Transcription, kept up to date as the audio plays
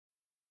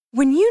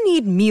When you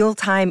need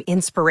mealtime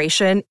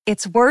inspiration,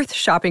 it's worth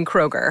shopping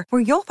Kroger,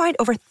 where you'll find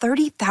over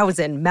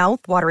 30,000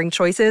 mouth-watering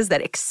choices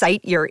that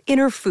excite your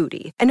inner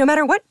foodie. And no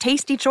matter what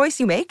tasty choice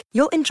you make,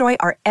 you'll enjoy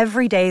our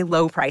everyday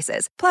low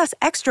prices, plus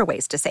extra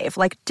ways to save,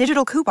 like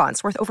digital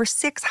coupons worth over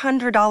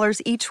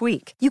 $600 each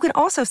week. You can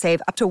also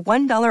save up to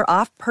 $1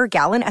 off per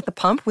gallon at the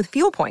pump with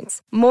fuel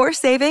points. More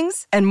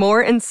savings and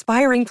more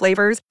inspiring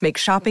flavors make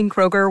shopping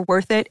Kroger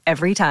worth it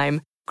every time.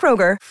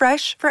 Kroger,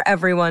 fresh for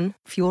everyone.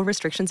 Fuel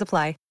restrictions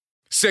apply.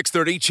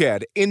 630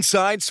 CHED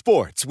Inside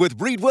Sports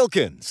with Reed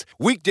Wilkins.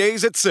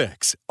 Weekdays at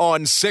 6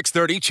 on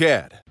 630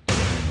 CHED.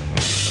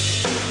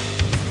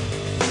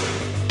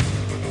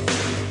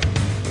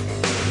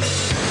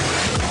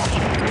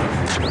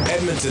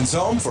 Edmonton's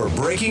home for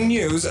breaking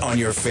news on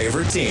your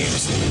favorite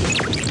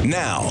teams.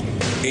 Now,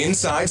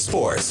 Inside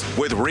Sports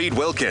with Reed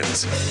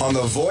Wilkins on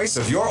the voice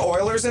of your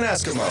Oilers and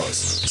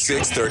Eskimos.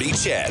 630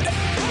 CHED.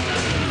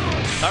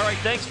 All right,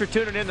 thanks for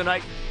tuning in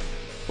tonight.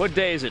 What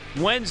day is it?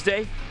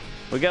 Wednesday.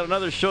 We got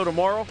another show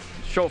tomorrow,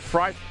 show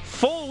Friday.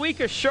 Full week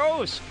of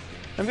shows.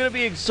 I'm going to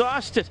be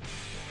exhausted.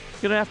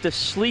 I'm going to have to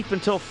sleep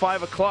until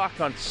 5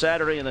 o'clock on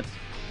Saturday and then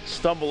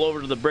stumble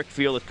over to the brick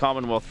field at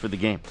Commonwealth for the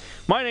game.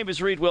 My name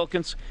is Reed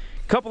Wilkins.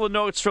 Couple of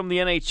notes from the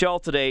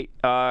NHL today.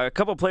 A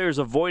couple of players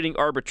avoiding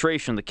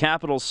arbitration. The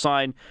Capitals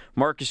signed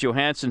Marcus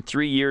Johansson,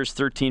 3 years,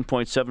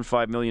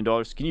 $13.75 million.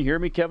 Can you hear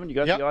me, Kevin? You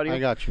got the audio? I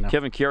got you now.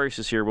 Kevin Karras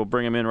is here. We'll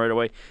bring him in right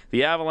away.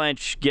 The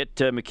Avalanche get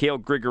Mikhail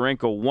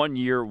Grigorenko, 1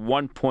 year,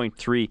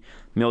 $1.3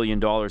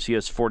 million. He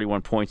has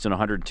 41 points in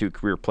 102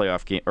 career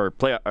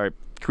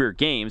career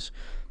games.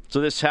 So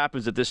this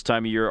happens at this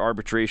time of year.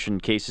 Arbitration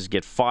cases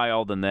get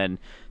filed, and then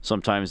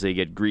sometimes they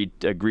get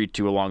agreed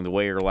to along the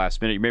way or last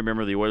minute. You may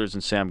remember the Oilers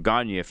and Sam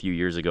Gagner a few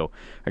years ago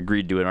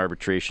agreed to an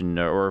arbitration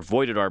or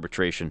avoided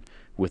arbitration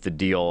with the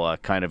deal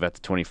kind of at the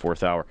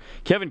 24th hour.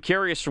 Kevin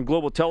Karras from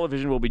Global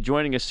Television will be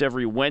joining us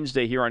every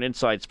Wednesday here on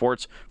Inside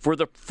Sports for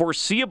the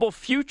foreseeable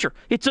future.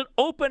 It's an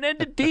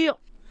open-ended deal.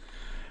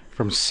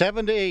 From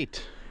 7 to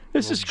 8.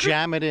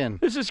 Jam it in.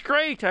 This is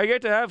great. I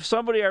get to have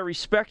somebody I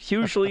respect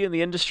hugely in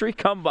the industry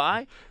come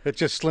by. It's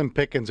just slim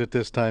pickings at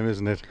this time,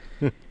 isn't it?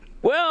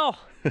 Well,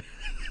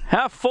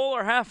 half full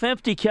or half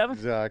empty, Kevin.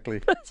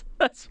 Exactly.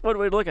 That's what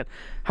we look at.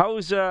 How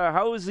was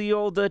the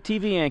old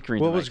TV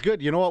anchoring? Well, tonight? it was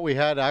good. You know what we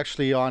had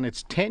actually on?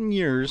 It's 10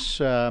 years,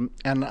 and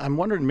I'm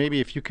wondering maybe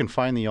if you can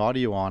find the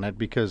audio on it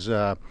because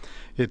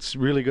it's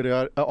really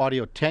good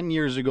audio. 10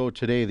 years ago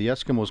today, the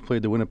Eskimos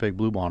played the Winnipeg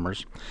Blue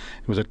Bombers.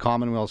 It was at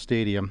Commonwealth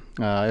Stadium.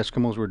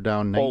 Eskimos were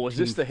down 19. Oh, was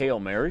this the Hail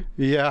Mary?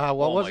 Yeah,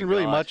 well, it wasn't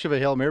really much of a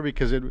Hail Mary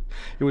because it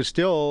was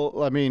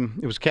still,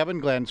 it was Kevin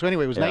Glenn. So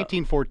anyway, it was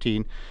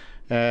 1914.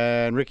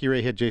 And Ricky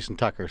Ray hit Jason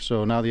Tucker.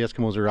 So now the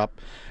Eskimos are up.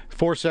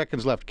 4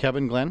 seconds left.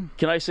 Kevin Glenn.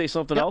 Can I say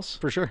something else?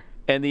 For sure.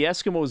 And the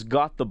Eskimos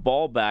got the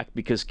ball back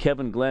because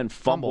Kevin Glenn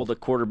fumbled a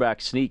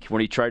quarterback sneak when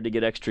he tried to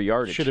get extra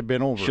yardage. Should have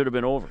been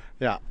over.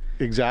 Yeah,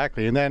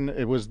 exactly. And then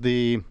it was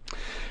the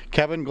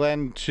Kevin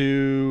Glenn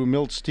to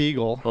Milt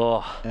Stiegel.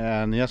 Oh.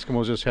 And the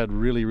Eskimos just had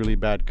really, really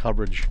bad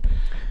coverage.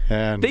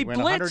 And they went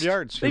blitzed. 100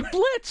 yards. They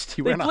blitzed.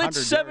 They blitzed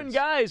 7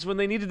 guys when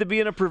they needed to be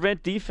in a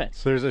prevent defense.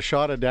 So there's a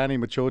shot of Danny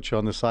Machocha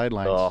on the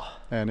sidelines. Oh.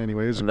 And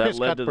anyway, it was a Chris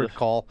Cuthbert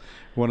call,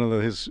 one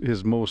of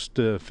his most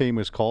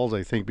famous calls,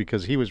 I think,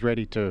 because he was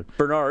ready to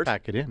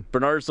pack it in.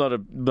 Bernard's not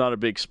a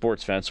big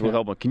sports fan, so we'll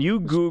help him. Can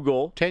you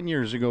Google 10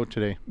 years ago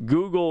today?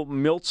 Google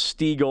Milt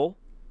Stiegel,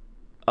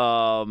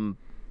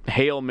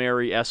 Hail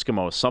Mary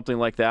Eskimos, something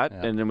like that,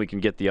 and then we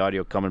can get the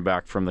audio coming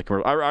back from the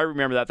commercial. I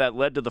remember that. That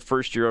led to the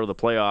first year of the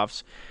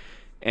playoffs.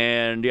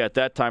 And at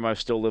that time I was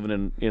still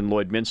living in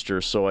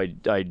Lloydminster, so I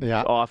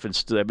often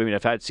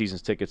I've had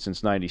seasons tickets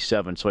since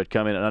 '97, so I'd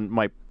come in and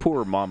my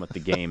poor mom at the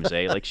games,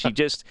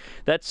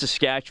 that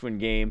Saskatchewan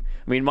game.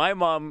 I mean, my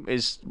mom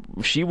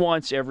she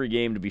wants every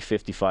game to be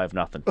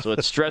 55-0, so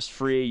it's stress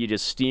free. You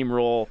just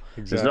steamroll.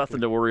 Exactly. There's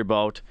nothing to worry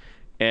about.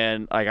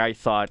 And I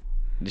thought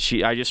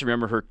I just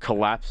remember her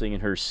collapsing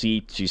in her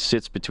seat. She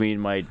sits between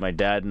my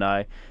dad and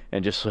I,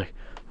 and just like,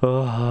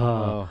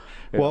 oh.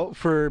 Yeah. Well,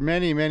 for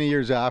many, many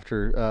years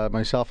after,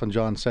 myself and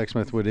John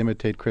Sexsmith would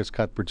imitate Chris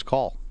Cuthbert's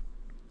call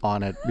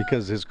on it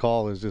because his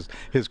call is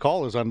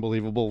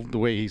unbelievable the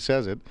way he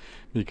says it.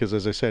 Because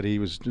as I said, he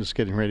was just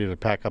getting ready to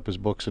pack up his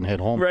books and head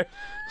home. Right.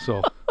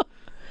 So,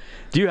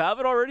 do you have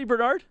it already,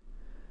 Bernard?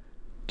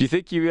 Do you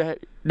think you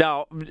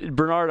now,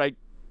 Bernard?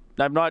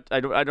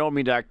 I don't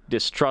mean to act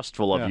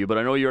distrustful of you, but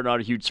I know you're not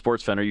a huge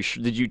sports fan.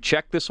 Did you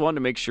check this one to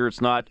make sure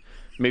it's not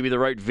maybe the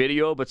right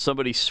video, but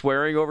somebody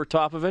swearing over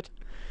top of it?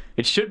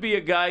 It should be a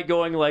guy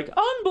going like,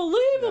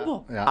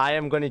 unbelievable. Yeah. I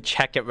am going to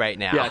check it right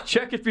now. Yeah,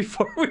 check it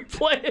before we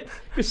play it.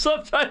 Because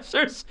sometimes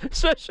there's,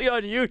 especially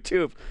on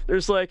YouTube,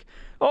 there's like,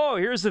 oh,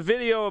 here's the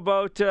video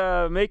about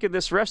making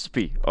this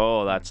recipe.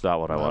 Oh, that's not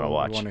what I want to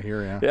watch. I want to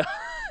hear, yeah.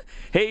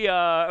 Hey,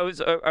 I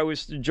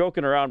was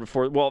joking around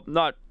before. Well,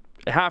 not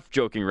half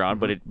joking around,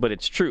 but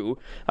it's true.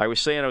 I was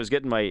saying I was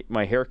getting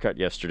my hair cut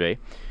yesterday.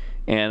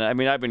 And, I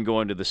mean, I've been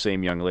going to the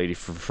same young lady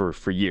for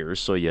years,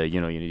 so,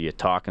 you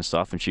talk and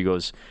stuff. And she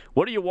goes,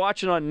 what are you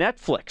watching on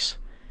Netflix?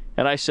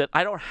 And I said,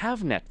 I don't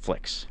have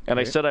Netflix. And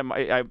I said,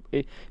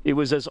 it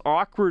was as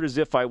awkward as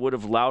if I would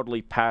have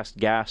loudly passed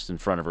gas in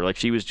front of her. Like,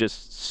 she was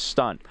just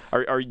stunned.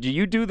 Do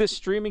you do this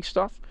streaming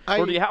stuff?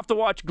 Or do you have to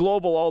watch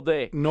Global all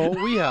day? No,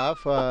 we have.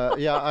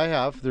 Yeah, I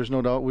have. There's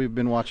no doubt. We've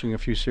been watching a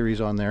few series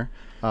on there.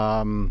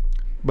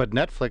 But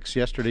Netflix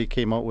yesterday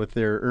came out with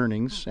their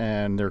earnings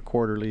and their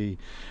quarterly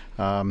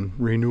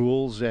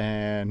renewals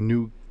and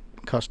new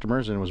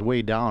customers, and it was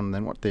way down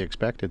than what they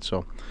expected.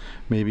 So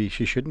maybe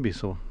she shouldn't be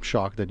so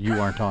shocked that you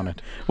aren't on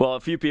it. Well, a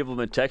few people have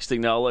been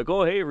texting now, like,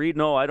 "Oh, hey, Reed,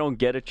 no, I don't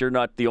get it. You're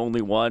not the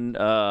only one."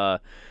 But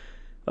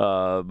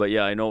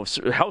yeah, I know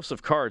House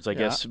of Cards. I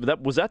guess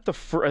was that the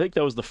I think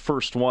that was the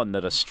first one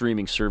that a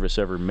streaming service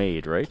ever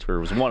made, right? Or it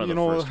was one of the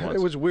first ones.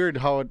 It was weird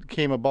how it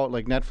came about.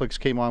 Like, Netflix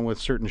came on with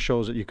certain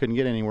shows that you couldn't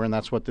get anywhere, and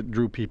that's what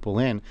drew people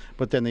in.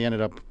 But then they ended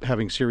up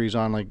having series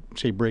on, like,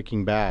 say,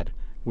 Breaking Bad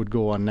would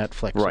go on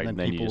Netflix, right? And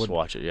then you people just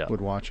watch it. Yeah,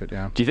 would watch it.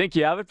 Yeah. Do you think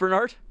you have it,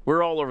 Bernard?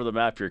 We're all over the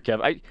map here,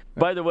 Kevin.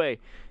 By the way,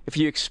 if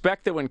you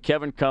expect that when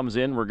Kevin comes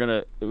in, we're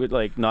gonna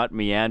not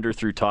meander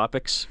through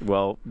topics,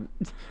 well,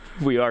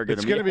 we are gonna.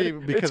 It's gonna be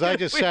because I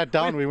just sat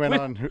down. We went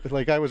on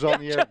like I was on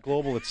the air at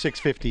Global at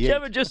 6:58.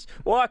 Kevin just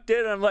walked in,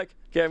 and I'm like,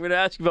 okay, I'm gonna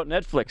ask you about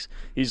Netflix.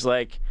 He's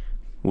like,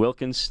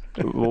 Wilkins,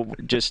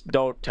 just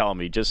don't tell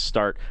me. Just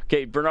start.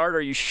 Okay, Bernard,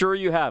 are you sure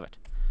you have it?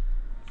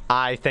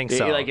 I think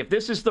so. Like, if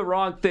this is the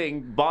wrong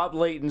thing, Bob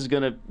Layton's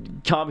going to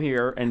come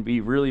here and be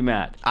really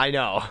mad. I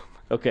know.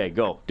 Okay,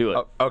 go. Do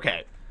it.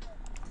 Okay.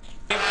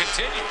 Game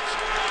continues.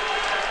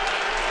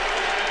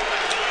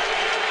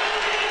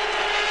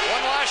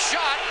 One last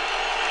shot.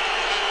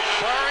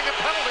 Firing a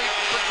penalty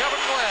for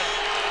Kevin Glenn.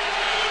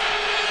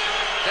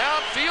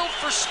 Downfield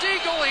for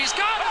Stiegel. He's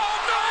got it. Oh,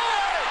 no!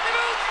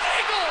 Milt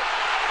Stiegel!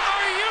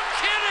 Are you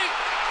kidding?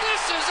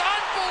 This is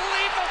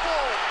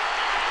unbelievable.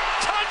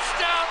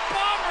 Touchdown,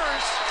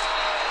 Bombers.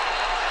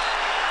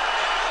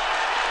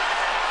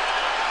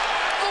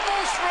 The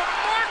most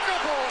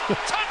remarkable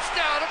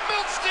touchdown of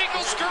Milt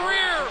Stiegel's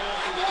career.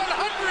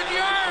 100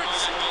 yards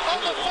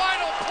on the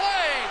final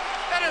play,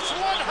 and it's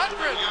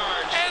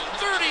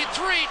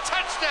 133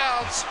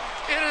 touchdowns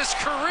in his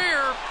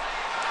career.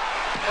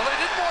 Well, they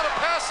didn't want to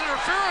pass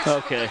interference.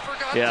 Okay. But they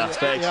forgot Yeah. to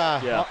Thanks.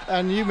 Yeah.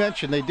 And you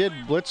mentioned they did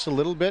blitz a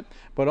little bit,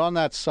 but on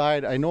that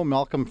side, I know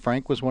Malcolm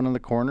Frank was one of the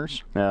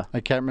corners. Yeah. I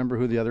can't remember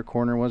who the other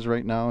corner was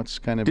right now. It's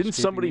kind of Didn't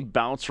somebody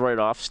bounce right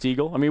off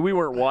Stiegel? I mean, we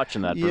weren't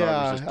watching that.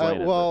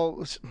 Bernard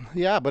was just playing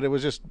yeah, but it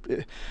was just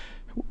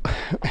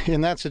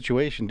in that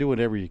situation, do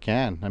whatever you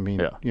can. I mean,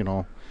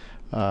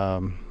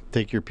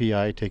 take your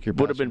PI, take your.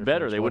 Would have been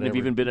better. They wouldn't have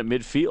even been at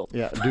midfield.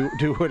 Yeah,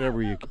 do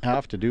whatever you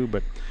have to do,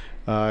 but.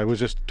 It was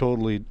just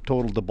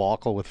total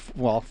debacle with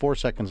 4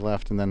 seconds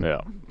left, and then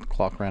the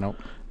clock ran out.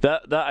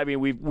 I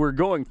mean, we're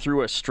going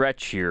through a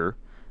stretch here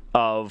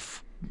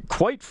of,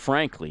 quite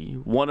frankly,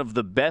 one of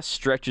the best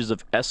stretches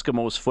of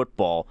Eskimos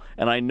football.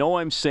 And I know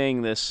I'm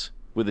saying this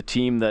with a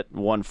team that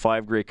won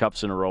 5 Grey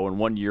Cups in a row and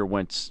one year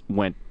went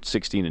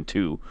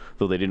 16-2,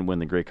 though they didn't win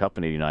the Grey Cup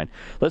in '89.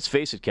 Let's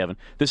face it, Kevin,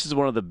 this is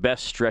one of the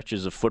best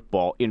stretches of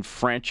football in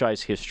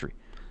franchise history.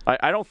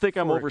 I don't think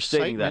I'm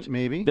overstating that.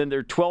 Maybe. Then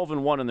they're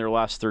 12-1 in their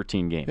last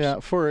 13 games. Yeah,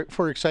 for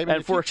excitement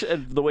and for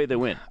the way they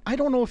win. I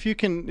don't know if you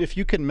can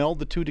meld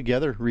the two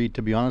together, Reed.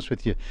 To be honest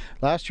with you,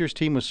 last year's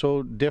team was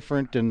so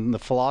different, and the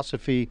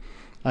philosophy.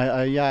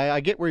 I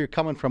get where you're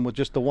coming from with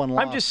just the one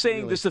loss. I'm just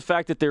saying this is the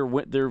fact that they're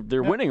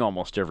winning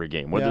almost every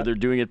game, whether they're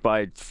doing it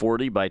by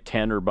 40, by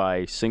 10, or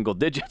by single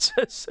digits,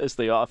 as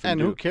they often do.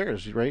 And who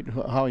cares, right?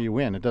 How you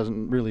win, it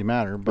doesn't really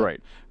matter. But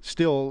right.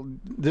 Still,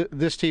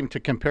 this team to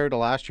compare to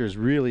last year is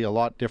really a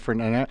lot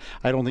different, and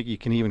I don't think you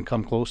can even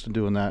come close to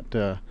doing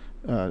that.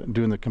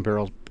 Doing the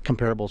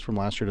comparables from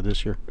last year to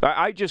this year.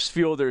 I just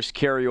feel there's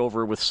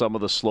carryover with some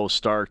of the slow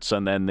starts,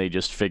 and then they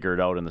just figure it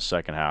out in the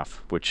second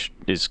half, which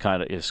is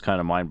kind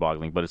of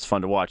mind-boggling, but it's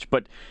fun to watch.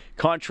 But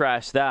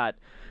contrast that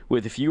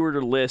with, if you were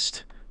to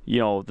list,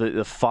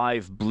 the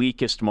 5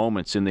 bleakest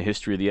moments in the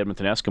history of the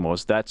Edmonton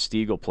Eskimos, that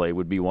Stiegel play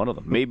would be one of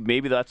them.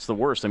 Maybe that's the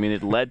worst. I mean,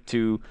 it led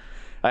to.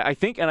 I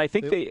think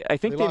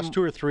they lost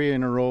 2 or 3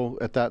 in a row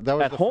at that. That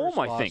was at the home, first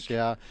I loss. think.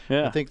 Yeah.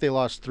 I think they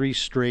lost 3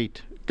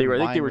 straight. I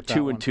think they were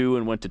 2-2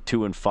 and went to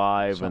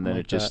 2-5, and then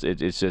it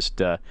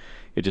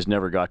just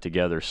never got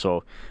together.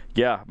 So,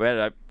 yeah,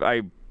 man,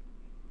 I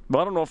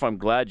don't know if I'm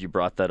glad you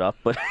brought that up,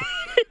 but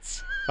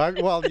it's.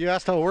 Well, you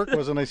asked how work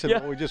was, and I said,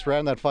 well, we just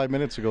ran that 5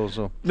 minutes ago.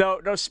 So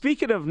no.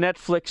 Speaking of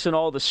Netflix and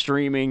all the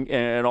streaming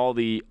and all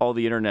the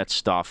internet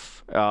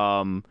stuff.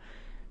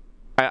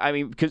 I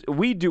mean, because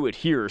we do it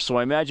here, so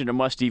I imagine it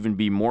must even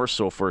be more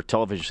so for a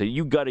television. So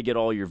you got to get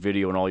all your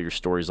video and all your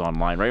stories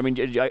online, right? I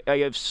mean, I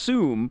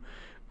assume,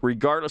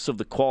 regardless of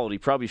the quality,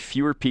 probably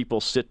fewer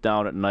people sit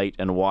down at night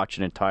and watch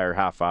an entire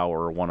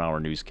half-hour or 1-hour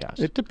newscast.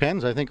 It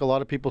depends. I think a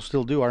lot of people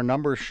still do. Our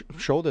numbers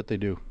show that they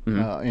do.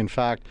 Mm-hmm. In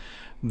fact,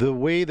 the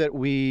way that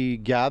we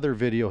gather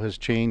video has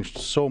changed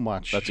so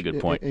much. That's a good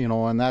point.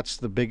 And that's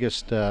the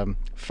biggest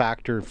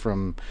factor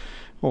from,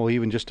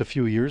 even just a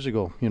few years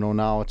ago.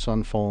 Now it's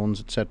on phones,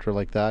 etc.,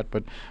 like that.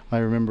 But I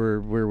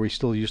remember where we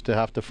still used to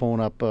have to phone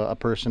up a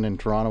person in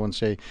Toronto and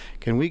say,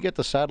 can we get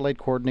the satellite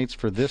coordinates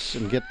for this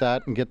and get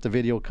that and get the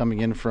video coming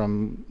in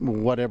from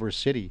whatever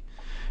city?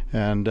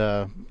 And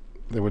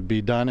it would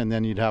be done, and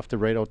then you'd have to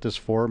write out this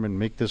form and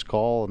make this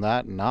call and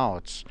that. And now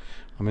it's,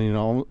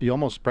 you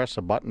almost press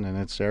a button and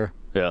it's there.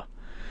 Yeah.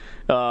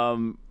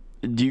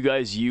 Do you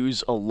guys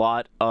use a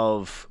lot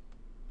of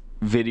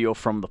video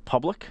from the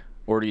public,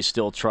 or do you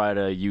still try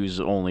to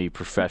use only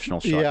professional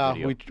shot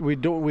video? Yeah, we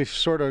don't. We've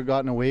sort of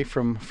gotten away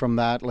from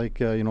that, like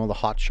the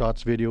Hot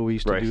Shots video. We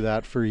used to do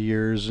that for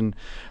years, and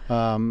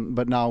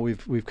but now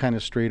we've kind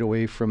of strayed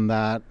away from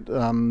that.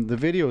 The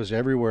video is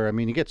everywhere.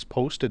 It gets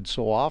posted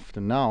so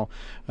often now,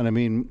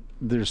 and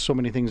there's so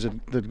many things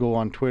that go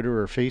on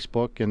Twitter or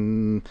Facebook,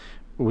 and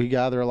we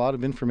gather a lot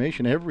of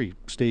information. Every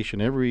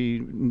station, every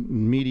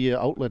media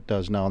outlet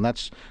does now, and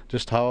that's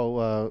just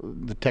how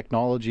the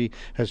technology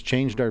has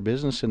changed our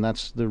business, and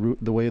that's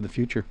the way of the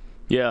future.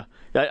 Yeah,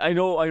 I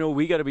know.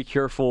 We got to be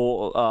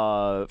careful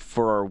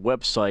for our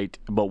website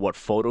about what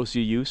photos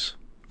you use,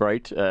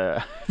 right?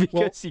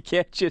 Because you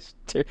can't just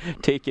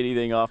take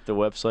anything off the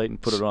website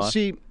and put it on.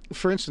 See,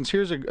 for instance,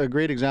 here's a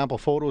great example: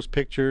 photos,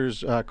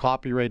 pictures,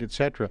 copyright,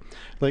 etc.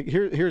 Like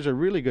here's a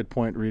really good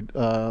point, Reed.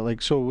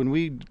 So when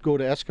we go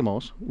to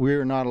Eskimos,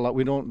 we're not allowed.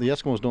 The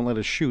Eskimos don't let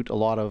us shoot a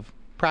lot of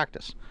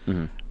practice.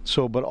 Mm-hmm.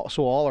 So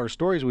all our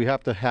stories we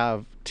have to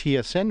have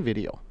TSN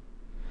video,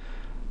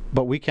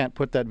 but we can't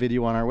put that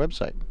video on our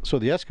website. So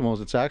the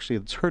Eskimos,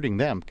 it's hurting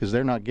them because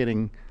they're not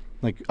getting.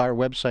 Like, our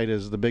website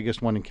is the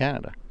biggest one in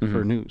Canada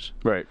for news.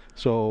 Right.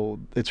 So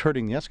it's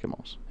hurting the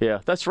Eskimos. Yeah,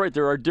 that's right.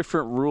 There are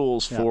different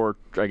rules for,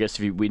 I guess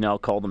we now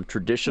call them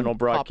traditional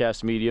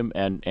broadcast medium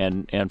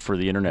and for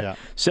the internet. Yeah.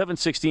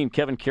 7:16,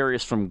 Kevin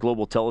Karius from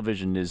Global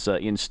Television is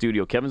in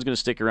studio. Kevin's going to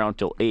stick around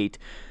till 8.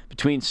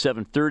 Between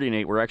 7:30 and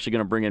 8, we're actually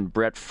going to bring in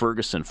Brett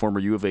Ferguson,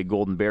 former U of A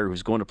Golden Bear,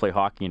 who's going to play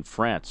hockey in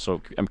France.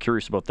 So I'm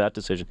curious about that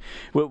decision.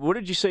 What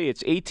did you say?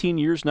 It's 18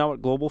 years now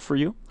at Global for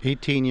you?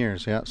 18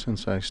 years, yeah,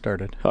 since I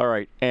started. All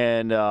right.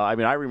 And, I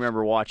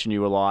remember watching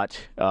you a lot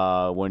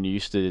when you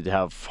used to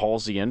have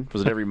Halsey in.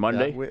 Was it every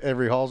Monday? Yeah,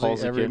 every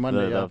Halsey every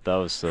Monday, That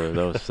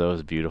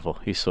was beautiful.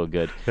 He's so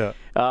good. Yeah.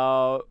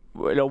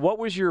 What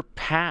was your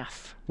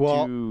path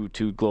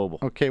to Global?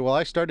 Okay, well,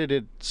 I started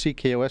at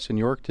CKOS in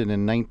Yorkton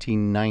in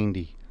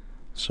 1990.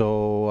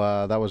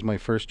 So that was my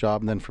first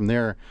job, and then from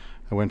there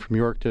I went from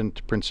Yorkton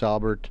to Prince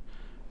Albert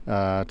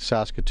to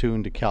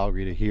Saskatoon to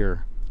Calgary to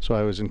here. So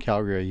I was in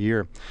Calgary a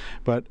year.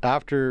 But in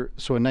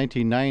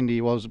 1990,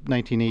 it was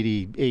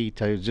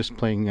 1988, I was just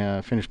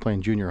finished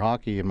playing junior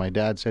hockey, and my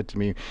dad said to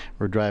me,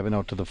 we're driving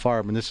out to the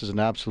farm, and this is an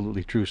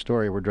absolutely true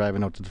story. We're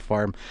driving out to the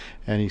farm,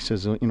 and he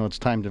says, it's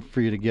time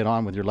for you to get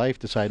on with your life,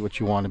 decide what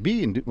you want to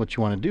be and do what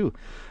you want to do.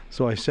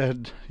 So I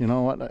said, you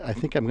know what, I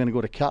think I'm going to go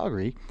to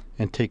Calgary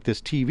and take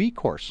this TV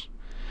course.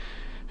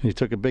 And he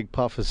took a big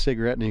puff of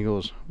cigarette, and he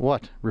goes,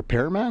 what,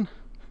 repairman?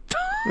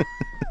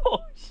 Oh,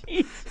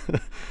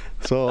 jeez.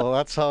 So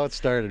that's how it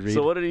started, Reed.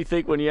 So what did he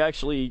think when you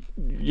actually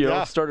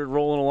started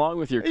rolling along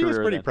with your career? He was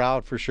pretty then?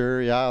 proud, for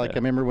sure. Yeah, I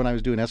remember when I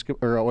was doing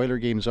Oiler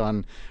games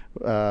on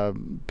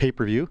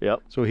pay-per-view. Yep.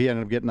 So he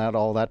ended up getting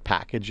all that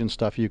package and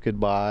stuff you could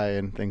buy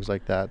and things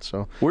like that.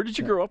 So where did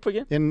you grow up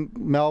again? In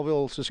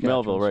Melville, Saskatchewan.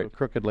 Melville, right. So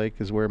Crooked Lake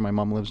is where my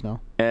mom lives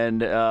now.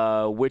 And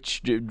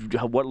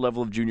what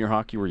level of junior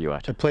hocky were you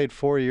at? I played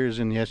 4 years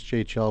in the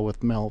SJHL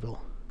with Melville.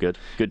 Good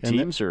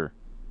teams, or?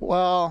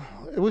 Well,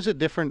 it was a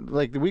different.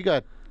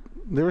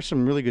 There were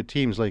some really good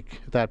teams at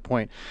that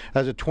point.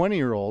 As a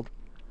 20-year-old,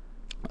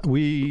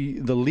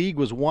 the league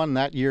was won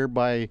that year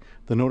by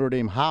the Notre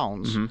Dame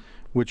Hounds,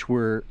 which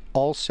were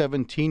all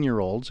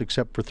 17-year-olds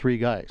except for 3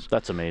 guys.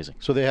 That's amazing.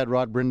 So they had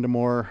Rod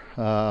Brindamore,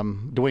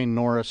 Dwayne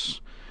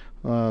Norris,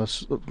 a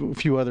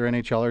few other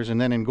NHLers,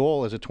 and then in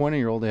goal as a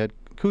 20-year-old they had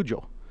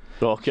Cujo.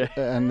 Okay.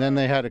 And then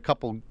they had a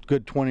couple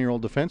good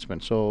 20-year-old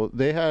defensemen. So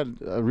they had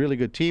a really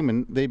good team,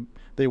 and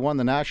they won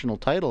the national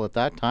title at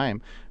that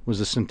time. It was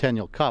the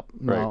Centennial Cup.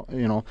 Now,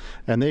 right.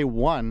 And they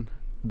won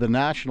the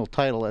national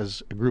title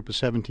as a group of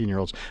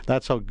 17-year-olds.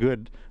 That's how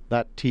good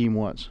that team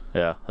was.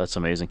 Yeah, that's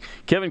amazing.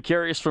 Kevin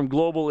Karius from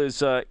Global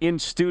is in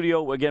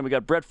studio. Again, we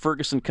got Brett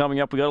Ferguson coming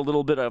up. We got a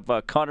little bit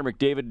of Connor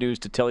McDavid news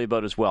to tell you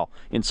about as well.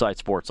 Inside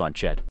Sports on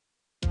CHED.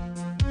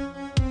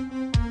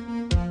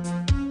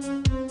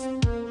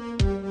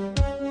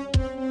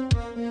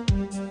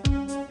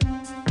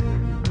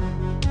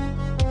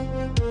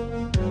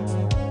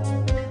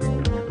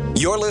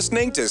 You're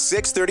listening to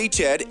 630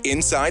 CHED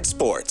Inside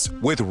Sports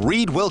with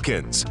Reed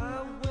Wilkins.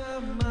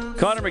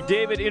 Connor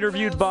McDavid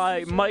interviewed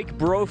by Mike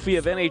Brophy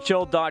of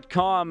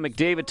NHL.com.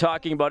 McDavid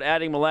talking about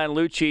adding Milan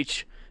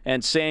Lucic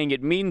and saying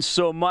it means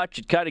so much.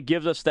 It kind of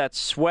gives us that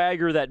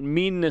swagger, that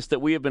meanness that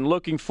we have been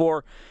looking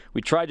for.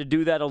 We tried to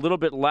do that a little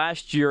bit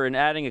last year in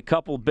adding a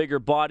couple bigger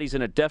bodies,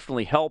 and it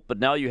definitely helped. But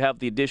now you have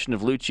the addition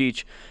of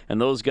Lucic and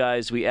those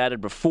guys we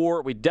added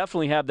before. We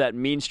definitely have that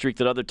mean streak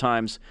that other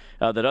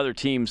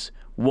teams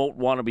won't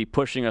want to be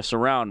pushing us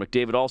around.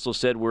 McDavid also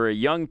said we're a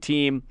young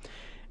team,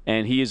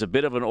 and he is a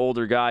bit of an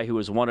older guy who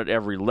has won at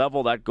every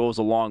level. That goes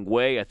a long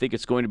way. I think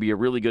it's going to be a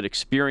really good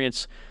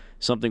experience,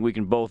 something we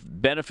can both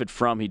benefit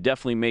from. He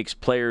definitely makes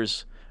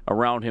players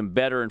around him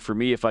better, and for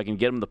me, if I can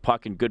get him the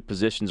puck in good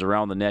positions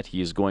around the net,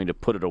 he is going to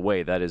put it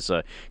away. That is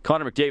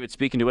Connor McDavid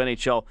speaking to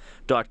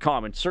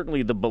NHL.com, and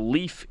certainly the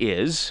belief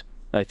is,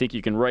 I think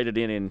you can write it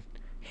in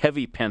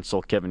heavy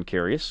pencil, Kevin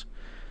Karius,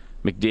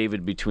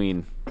 McDavid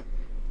between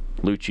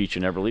Lucic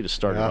and Eberle to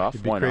start it off.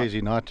 It'd be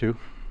crazy not to.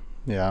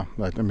 Yeah,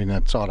 I mean,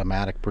 that's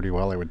automatic pretty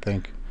well, I would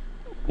think.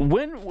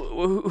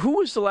 Who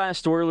was the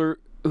last Oiler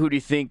who do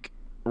you think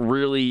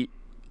really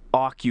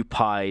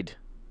occupied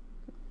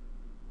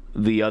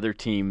the other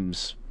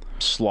team's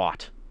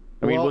slot?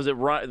 I mean, was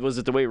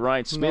it the way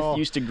Ryan Smith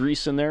used to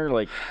grease in there?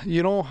 Like,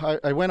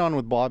 I went on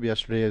with Bob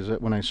yesterday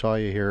when I saw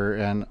you here,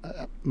 and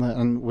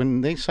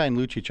when they signed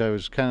Lucic,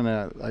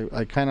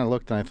 I kind of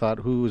looked and I thought,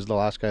 who was the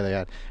last guy they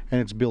had?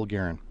 And it's Bill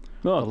Guerin.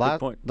 Oh, good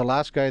point. The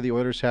last guy the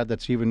Oilers had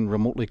that's even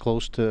remotely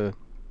close to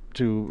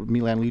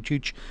Milan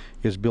Lucic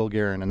is Bill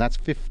Guerin, and that's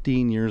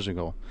 15 years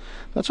ago.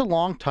 That's a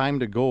long time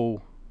to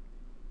go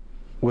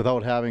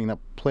without having a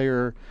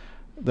player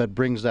that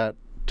brings that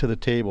to the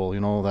table,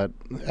 that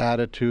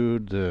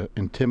attitude, the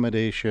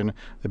intimidation,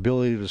 the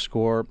ability to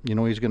score.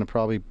 He's going to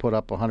probably put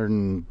up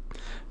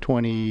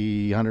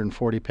 120,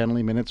 140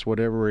 penalty minutes,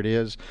 whatever it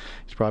is.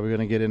 He's probably going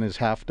to get in his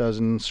half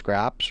dozen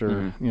scraps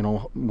or,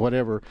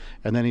 whatever,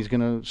 and then he's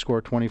going to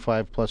score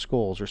 25 plus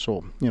goals or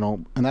so,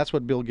 and that's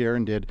what Bill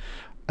Guerin did.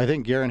 I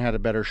think Guerin had a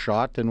better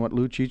shot than what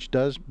Lucic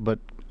does, but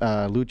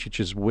Lucic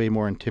is way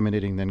more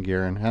intimidating than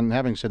Guerin. And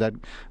having said that,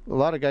 a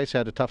lot of guys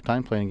had a tough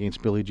time playing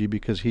against Billy G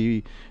because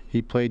he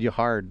played you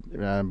hard,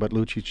 but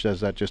Lucic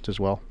does that just as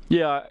well.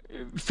 Yeah,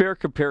 fair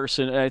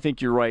comparison. And I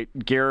think you're right.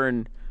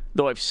 Guerin,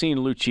 though I've seen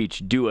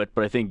Lucic do it,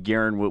 but I think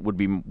Guerin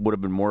would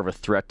have been more of a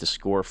threat to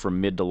score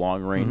from mid to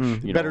long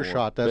range. Better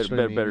shot. That's what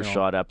I mean, better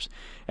shot.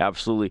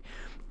 Absolutely.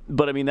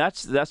 But I mean,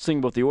 that's the thing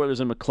about the Oilers,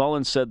 and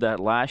McClellan said that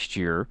last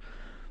year.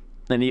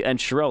 And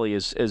Chiarelli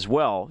as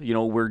well,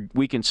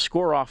 we can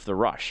score off the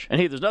rush.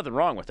 And hey, there's nothing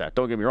wrong with that.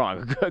 Don't get me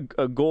wrong.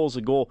 A goal's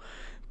a goal.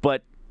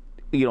 But,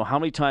 how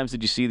many times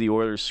did you see the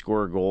Oilers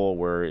score a goal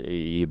where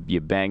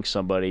you bang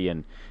somebody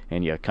and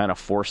you kind of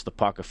force the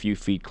puck a few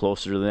feet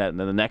closer to the net, and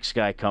then the next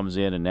guy comes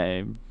in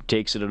and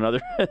takes it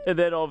another, and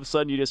then all of a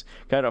sudden you just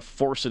kind of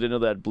force it into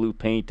that blue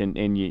paint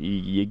and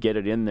you get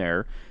it in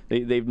there.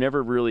 They've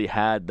never really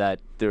had that,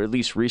 or at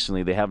least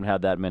recently, they haven't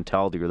had that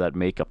mentality or that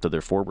makeup to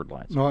their forward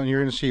lines. Well, and you're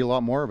going to see a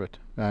lot more of it.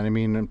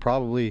 And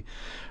probably,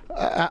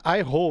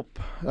 I hope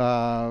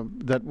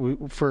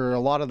that for a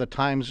lot of the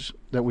times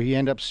that we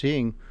end up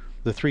seeing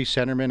the three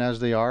centermen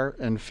as they are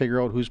and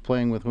figure out who's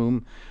playing with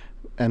whom,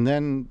 and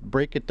then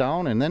break it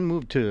down and then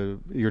move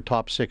to your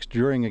top six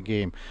during a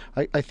game.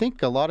 I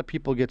think a lot of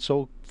people get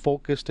so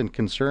focused and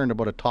concerned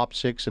about a top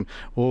six and,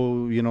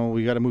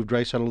 we got to move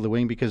Draisaitl to the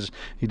wing because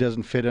he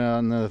doesn't fit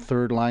on the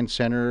third line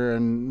center,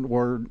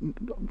 or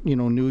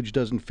Nuge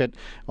doesn't fit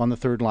on the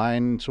third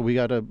line, so we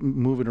got to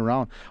move it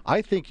around.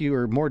 I think you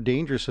are more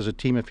dangerous as a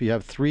team if you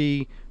have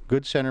three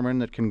good centermen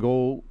that can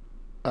go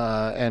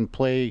and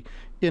play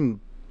in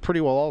pretty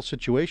well all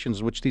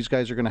situations, which these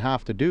guys are going to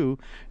have to do,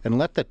 and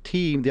let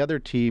the other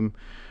team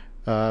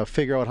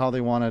figure out how they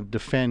want to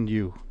defend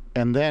you.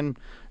 And then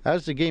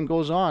as the game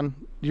goes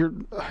on,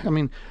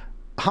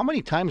 how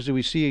many times do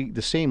we see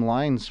the same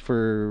lines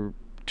for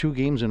 2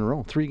 games in a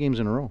row, 3 games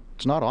in a row?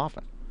 It's not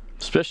often.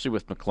 Especially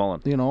with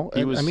McClellan. He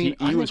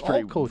was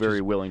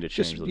very willing to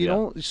change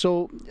them.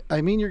 So,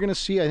 you're going to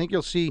see, I think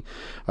you'll see,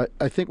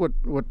 I think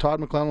what Todd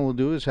McClellan will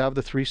do is have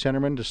the 3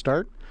 centermen to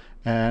start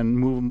and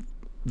move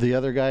the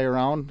other guy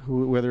around,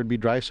 whether it be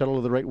Draisaitl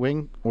to the right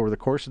wing over the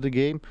course of the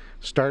game,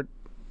 start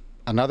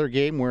another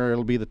game where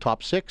it'll be the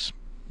top 6,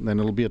 then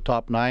it'll be a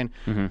top 9,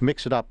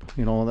 mix it up,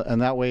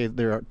 and that way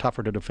they're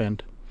tougher to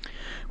defend.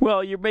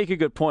 Well, you make a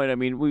good point. I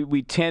mean,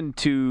 we tend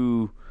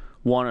to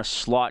want to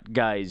slot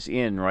guys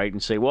in, right,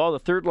 and say, well, the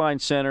third line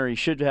center, he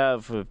should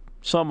have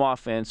some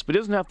offense, but he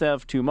doesn't have to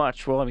have too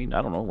much. Well, I mean,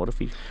 I don't know. What if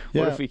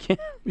he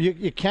can't?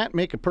 You can't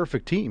make a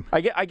perfect team.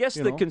 I guess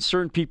the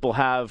concern people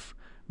have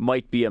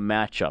might be a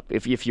matchup.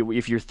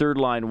 If your third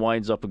line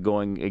winds up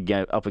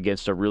up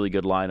against a really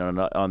good line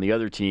on the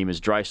other team,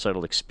 is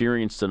Draisaitl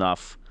experienced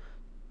enough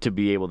to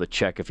be able to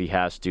check if he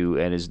has to,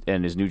 and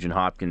is Nugent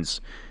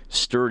Hopkins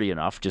sturdy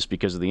enough just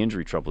because of the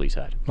injury trouble he's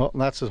had? Well,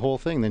 that's the whole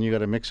thing. Then you got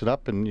to mix it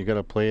up and you got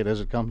to play it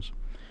as it comes.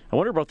 I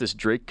wonder about this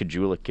Drake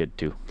Caggiula kid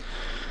too.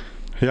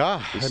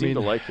 Yeah, they seem to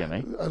like him,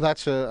 eh?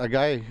 That's a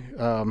guy.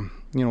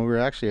 We were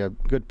actually a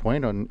good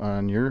point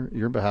on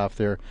your behalf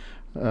there.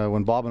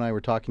 when Bob and I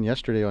were talking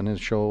yesterday on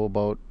his show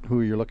about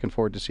who you're looking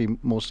forward to see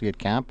mostly at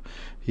camp,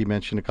 he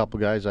mentioned a couple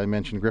guys. I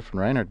mentioned Griffin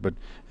Reinhardt, but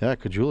yeah,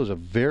 Caggiula is a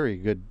very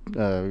good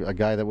a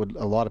guy that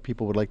a lot of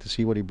people would like to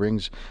see what he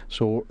brings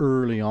so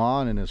early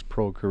on in his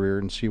pro career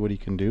and see what he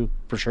can do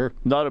for sure.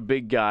 Not a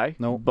big guy,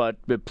 no, but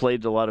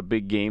played a lot of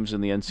big games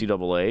in the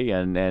NCAA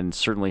and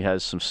certainly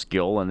has some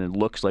skill, and it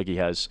looks like he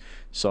has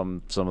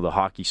some of the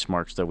hockey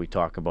smarts that we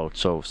talk about.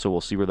 So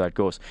we'll see where that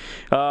goes.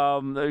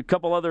 A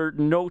couple other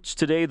notes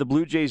today. The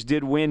Blue Jays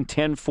did win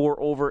 10-4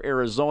 over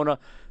Arizona.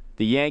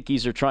 The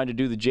Yankees are trying to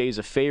do the Jays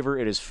a favor.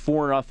 It is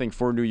 4-0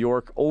 for New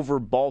York over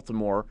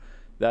Baltimore.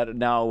 That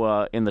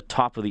now in the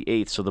top of the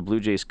 8th, so the Blue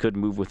Jays could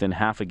move within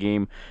half a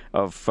game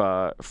of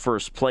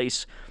first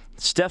place.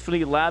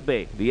 Stephanie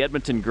Labbe, the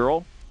Edmonton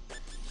girl,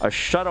 a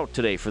shutout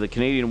today for the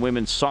Canadian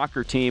women's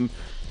soccer team.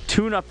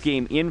 Tune-up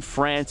game in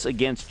France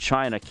against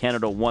China.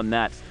 Canada won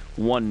that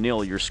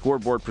 1-0. Your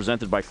scoreboard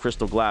presented by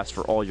Crystal Glass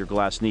for all your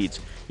glass needs.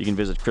 You can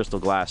visit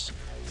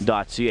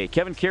crystalglass.ca.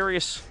 Kevin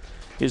Karius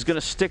is going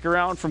to stick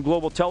around from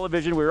Global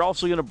Television. We're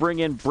also going to bring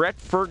in Brett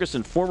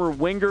Ferguson, former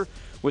winger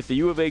with the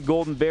U of A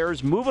Golden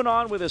Bears, moving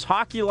on with his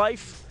hockey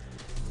life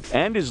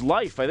and his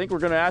life. I think we're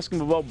going to ask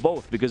him about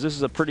both because this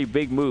is a pretty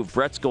big move.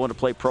 Brett's going to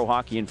play pro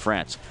hockey in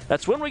France.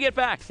 That's when we get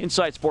back.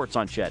 Inside Sports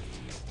on Ched.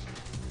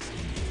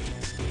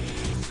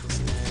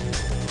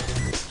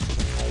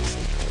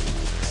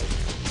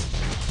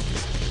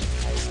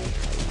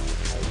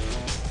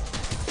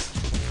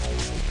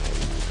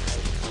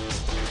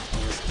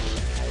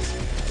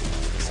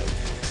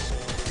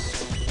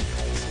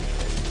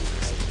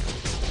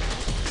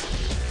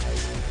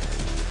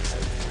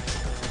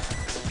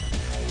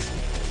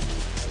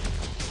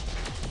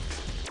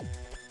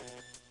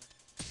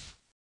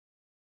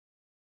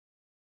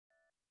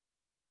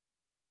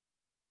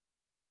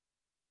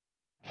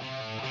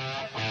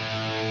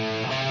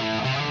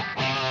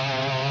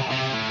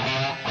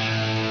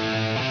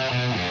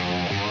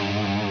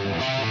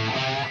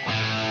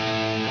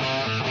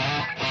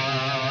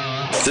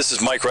 This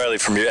is Mike Riley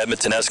from your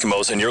Edmonton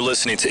Eskimos, and you're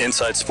listening to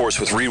Inside Sports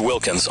with Reed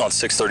Wilkins on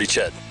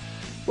 630 Ched.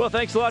 Well,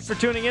 thanks a lot for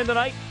tuning in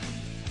tonight.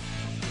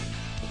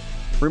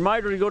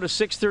 Reminder to go to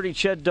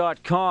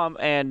 630ched.com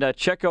and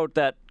check out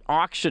that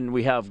auction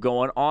we have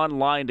going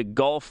online to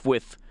golf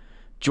with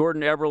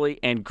Jordan Eberle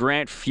and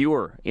Grant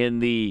Fuhr in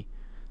the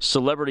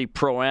Celebrity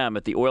Pro-Am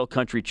at the Oil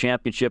Country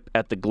Championship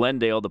at the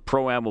Glendale. The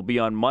Pro-Am will be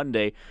on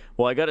Monday.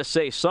 Well, I got to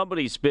say,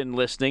 somebody's been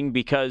listening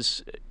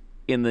because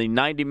in the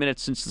 90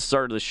 minutes since the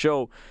start of the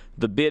show,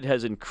 the bid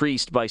has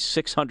increased by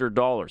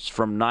 $600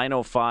 from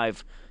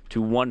 $905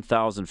 to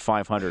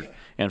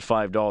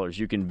 $1,505.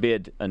 You can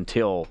bid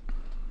until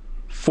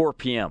 4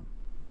 p.m.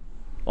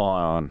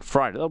 on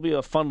Friday. That'll be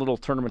a fun little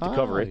tournament to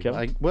cover, right, Kevin?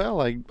 I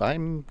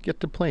get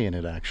to play in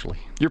it, actually.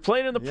 You're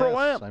playing in the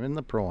Pro-Am? Yes, I'm in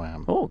the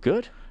Pro-Am. Oh,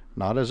 good.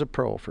 Not as a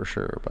pro, for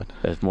sure, but...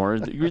 That's more,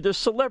 you're the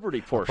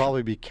celebrity portion. I'll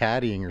probably be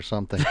caddying or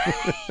something.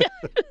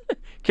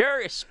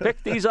 Curious,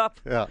 pick these up.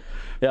 Yeah.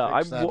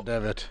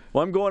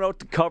 I'm going out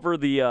to cover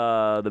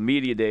the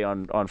media day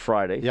on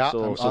Friday. Yeah,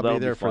 so I'll be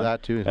there for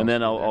that too. And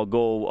then I'll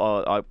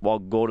go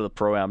to the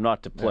Pro-Am,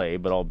 not to play,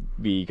 but I'll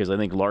be, because I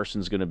think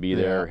Larson's going to be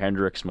there.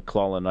 Hendricks,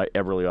 McClellan,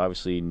 Eberle,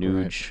 obviously,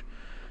 Nuge. Right.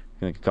 I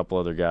think a couple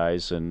other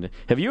guys. And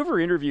have you ever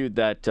interviewed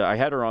that? I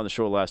had her on the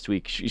show last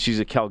week. She's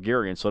a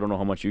Calgarian, so I don't know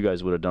how much you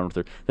guys would have done with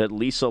her. That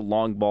Lisa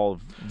Longball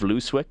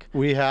Vluswick.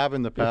 We have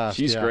in the past.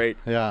 She's great.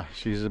 Yeah,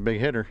 she's a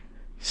big hitter.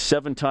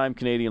 7-time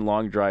Canadian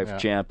long drive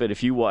champ. And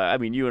if you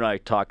and I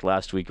talked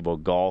last week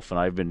about golf, and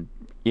I've been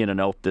in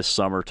and out this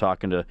summer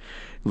talking to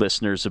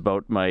listeners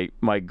about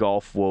my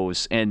golf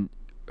woes. And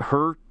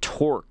her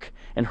torque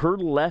and her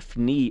left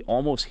knee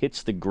almost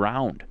hits the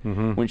ground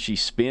when she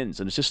spins.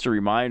 And it's just a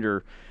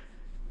reminder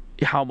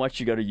how much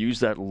you got to use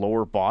that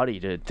lower body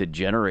to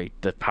generate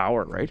the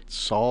power, right?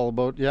 It's all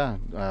about,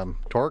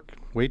 torque,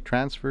 weight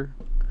transfer,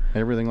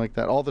 everything like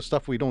that. All the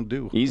stuff we don't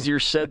do. Easier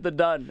said than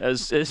done,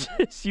 as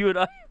you and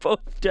I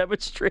both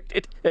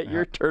demonstrated at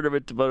your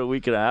tournament about a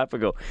week and a half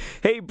ago.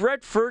 Hey,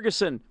 Brett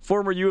Ferguson,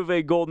 former U of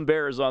A Golden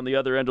Bear, is on the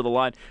other end of the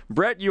line.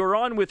 Brett, you're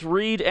on with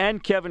Reed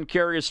and Kevin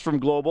Karius from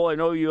Global. I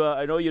know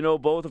you know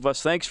both of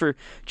us. Thanks for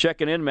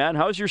checking in, man.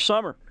 How's your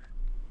summer?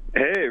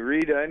 Hey,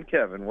 Reed and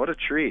Kevin, what a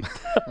treat.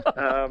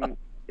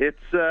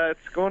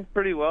 It's going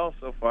pretty well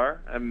so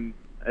far.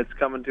 It's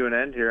coming to an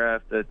end here. I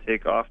have to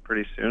take off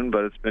pretty soon,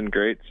 but it's been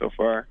great so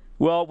far.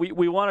 Well,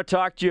 we want to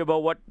talk to you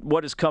about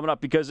what is coming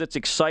up because it's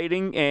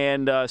exciting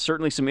and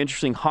certainly some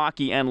interesting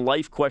hockey and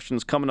life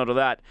questions coming out of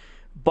that.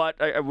 But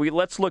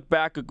let's look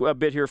back a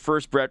bit here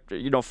first, Brett.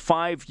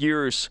 5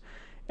 years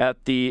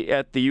at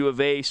the U of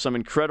A, some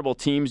incredible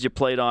teams you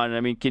played on. I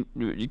mean, can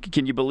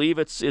you believe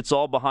it's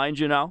all behind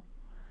you now?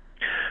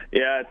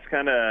 Yeah, it's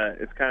kind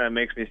of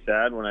makes me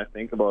sad when I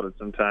think about it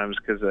sometimes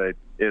because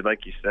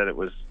like you said, it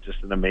was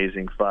just an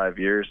amazing 5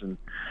 years, and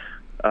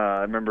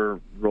I remember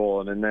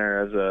rolling in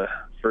there as a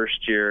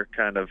first year,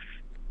 kind of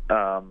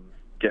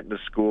getting to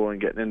school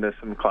and getting into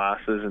some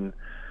classes and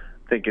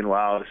thinking,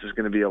 wow, this is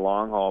going to be a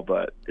long haul,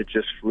 but it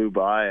just flew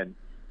by, and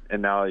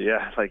now,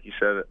 yeah, like you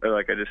said, or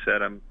like I just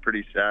said, I'm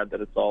pretty sad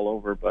that it's all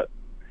over. But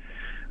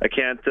I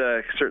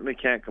certainly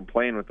can't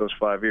complain with those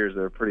 5 years.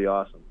 They're pretty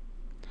awesome.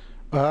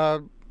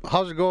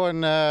 How's it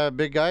going,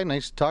 big guy?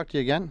 Nice to talk to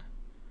you again.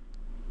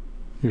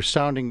 You're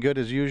sounding good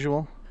as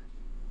usual.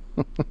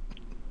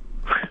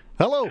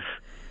 Hello,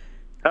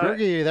 Fergie, are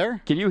you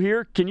there? Can you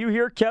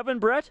hear Kevin,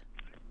 Brett?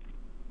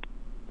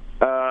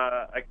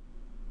 I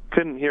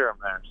couldn't hear him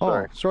there.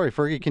 Sorry. Oh, sorry,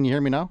 Fergie. Can you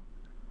hear me now?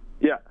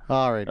 Yeah.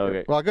 All right.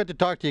 Okay. Well, good to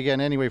talk to you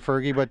again anyway,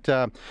 Fergie.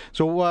 But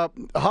so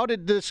how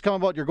did this come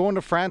about? You're going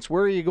to France.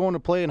 Where are you going to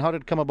play, and how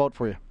did it come about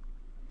for you?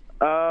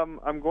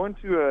 I'm going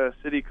to a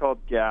city called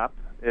Gap.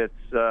 It's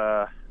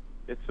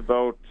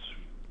about,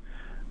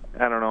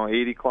 I don't know,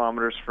 80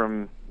 kilometers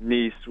from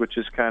Nice, which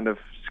is kind of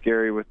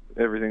scary with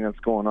everything that's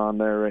going on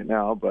there right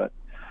now, but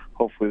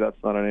hopefully that's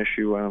not an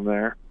issue when I'm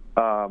there.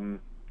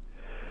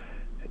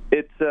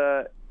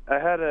 I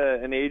had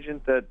an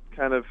agent that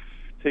kind of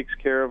takes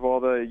care of all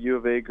the U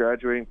of A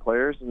graduating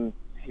players, and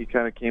he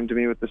kind of came to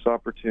me with this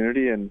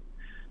opportunity and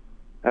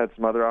had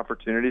some other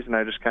opportunities, and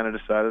I just kind of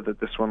decided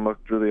that this one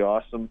looked really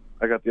awesome.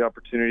 I got the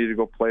opportunity to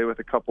go play with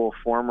a couple of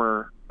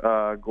former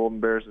Golden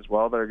Bears as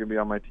well that are going to be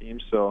on my team,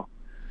 so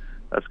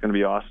that's going to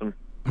be awesome.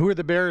 Who are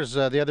the Bears,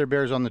 the other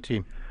Bears on the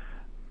team?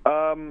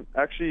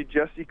 Actually,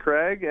 Jesse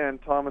Craig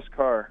and Thomas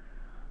Carr.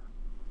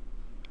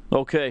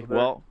 Okay,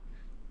 well,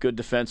 good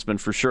defenseman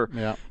for sure.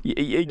 Yeah.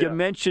 You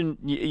mentioned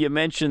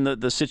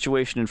the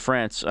situation in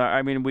France.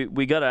 I mean,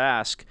 we got to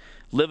ask.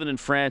 Living in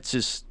France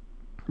is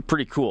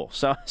pretty cool.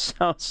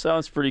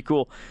 Sounds pretty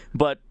cool.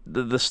 But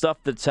the stuff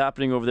that's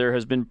happening over there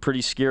has been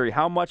pretty scary.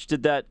 How much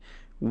did that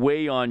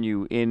weigh on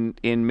you in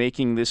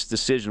making this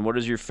decision? What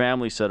has your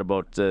family said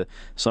about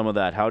some of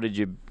that? How did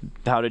you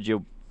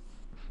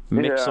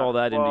mix all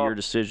that into your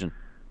decision?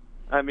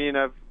 I mean,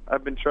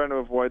 I've been trying to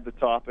avoid the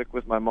topic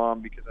with my mom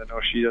because I know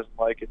she doesn't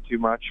like it too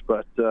much,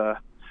 but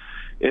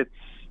it's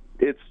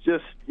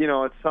just,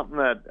 it's something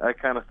that I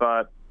kind of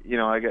thought, you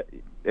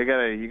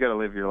gotta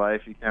live your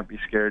life. You can't be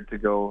scared to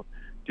go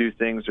do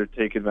things or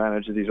take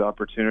advantage of these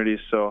opportunities.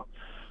 So,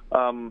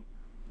 I'm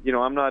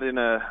not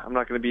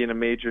going to be in a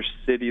major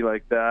city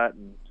like that,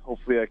 and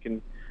hopefully I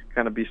can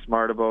kind of be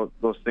smart about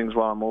those things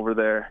while I'm over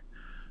there.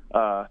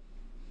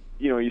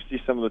 You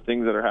see some of the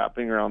things that are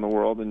happening around the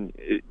world, and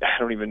I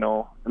don't even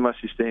know, unless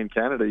you stay in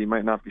Canada, you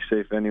might not be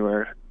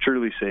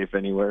truly safe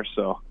anywhere.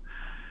 So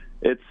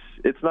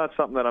it's not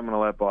something that I'm going to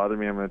let bother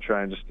me. I'm going to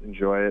try and just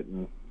enjoy it,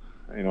 and,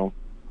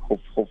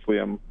 hopefully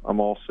I'm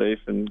all safe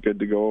and good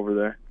to go over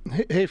there.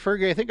 Hey,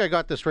 Fergie, I think I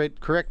got this right.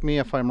 Correct me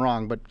if I'm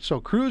wrong, but so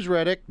Cruz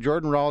Reddick,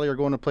 Jordan Raleigh are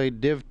going to play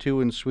Div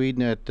 2 in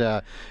Sweden at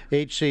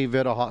HC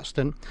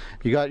Vitahosten.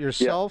 You got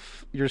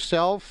yourself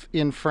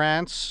in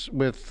France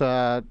with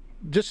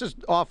just as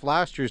off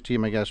last year's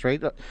team, I guess,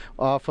 right?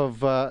 Off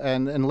of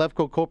and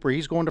Levko Koper,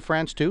 he's going to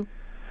France too?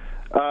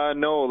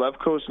 No,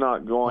 Levko's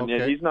not going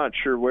yet. He's not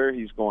sure where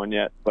he's going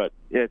yet, but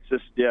it's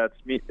just,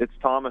 it's me. It's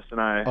Thomas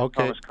and I,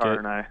 Thomas Carr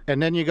and I. And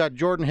then you got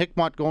Jordan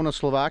Hickmott going to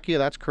Slovakia,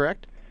 that's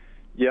correct?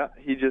 Yeah,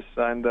 he just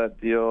signed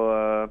that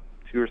deal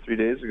 2 or 3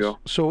 days ago.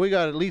 So we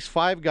got at least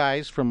 5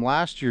 guys from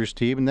last year's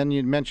team, and then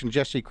you mentioned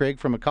Jesse Craig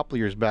from a couple of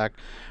years back.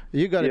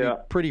 You got to be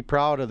pretty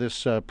proud of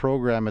this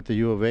program at the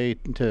U of A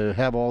to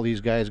have all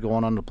these guys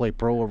going on to play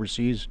pro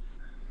overseas.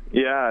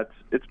 Yeah,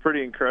 it's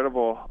pretty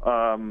incredible.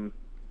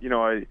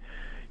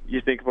 You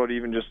think about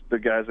even just the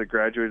guys that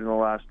graduated in the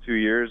last 2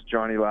 years.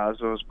 Johnny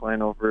Lazo is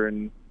playing over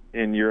in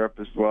Europe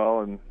as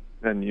well, and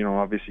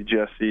obviously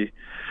Jesse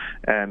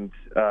and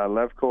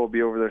Levko will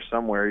be over there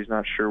somewhere. He's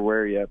not sure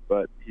where yet,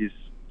 but he's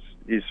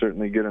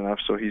certainly good enough,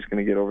 so he's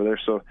going to get over there.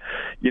 So,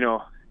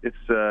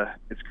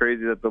 it's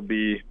crazy that there'll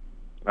be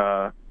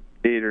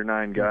 8 or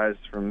 9 guys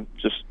from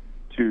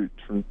 2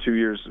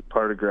 years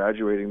apart of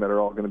graduating that are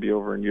all going to be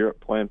over in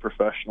Europe playing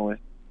professionally.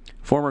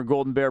 Former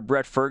Golden Bear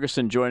Brett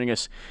Ferguson joining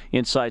us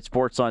inside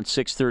Sports on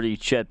 630.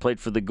 Ched played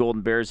for the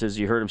Golden Bears, as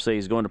you heard him say.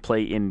 He's going to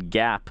play in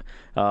Gap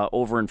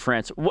over in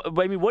France.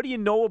 What do you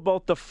know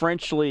about the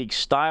French league?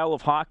 Style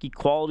of hockey,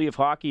 quality of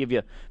hockey? Have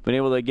you been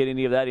able to get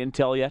any of that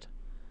intel yet?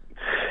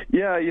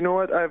 Yeah, you know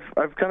what?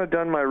 I've kind of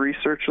done my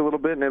research a little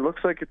bit, and it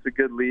looks like it's a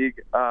good league.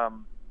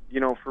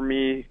 For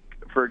me,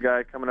 for a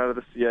guy coming out of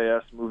the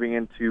CIS, moving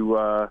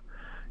into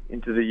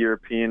the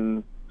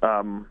European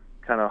kind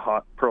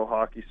of pro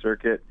hockey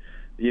circuit,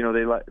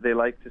 they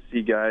like to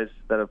see guys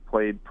that have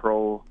played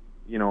pro,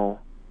 in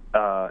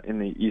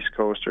the East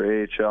Coast or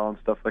AHL and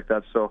stuff like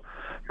that. So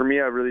for me,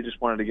 I really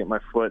just wanted to get my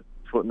foot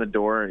in the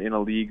door in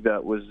a league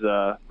that was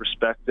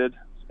respected,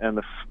 and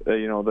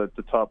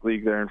the top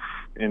league there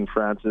in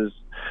France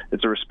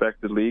it's a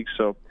respected league.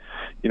 So,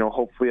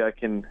 hopefully I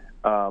can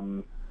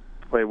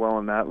play well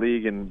in that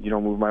league and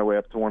move my way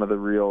up to one of the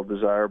real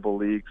desirable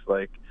leagues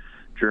like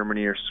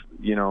Germany or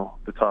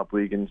the top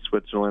league in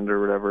Switzerland or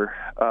whatever.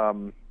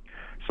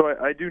 So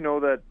I do know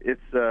that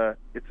it's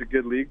a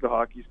good league. The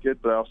hockey's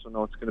good, but I also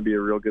know it's going to be a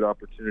real good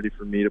opportunity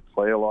for me to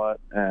play a lot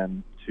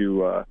and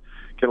to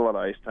get a lot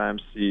of ice time.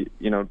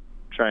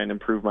 Try and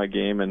improve my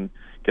game and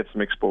get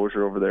some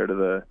exposure over there to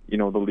the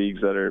the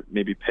leagues that are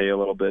maybe pay a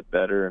little bit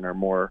better and are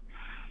more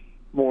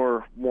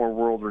more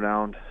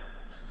world-renowned.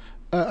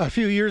 A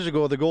few years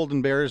ago, the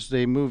Golden Bears,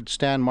 they moved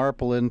Stan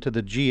Marple into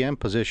the GM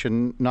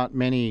position. Not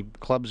many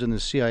clubs in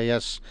the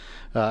CIS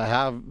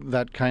have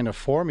that kind of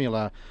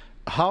formula.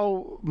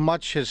 How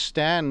much has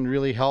Stan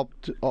really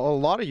helped a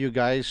lot of you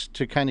guys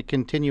to kind of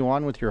continue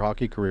on with your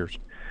hockey careers?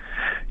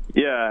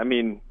 Yeah, I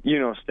mean, you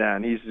know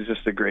Stan. He's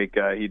just a great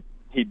guy.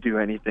 He'd do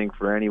anything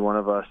for any one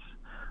of us.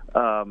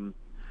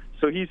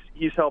 So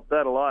he's helped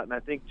that a lot, and I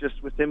think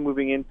just with him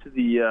moving into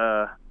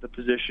the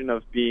position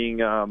of being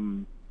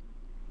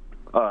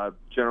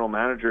general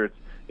manager,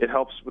 it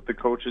helps with the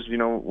coaches. You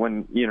know,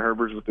 when Ian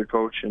Herber's with the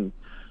coach and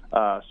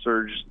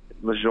Serge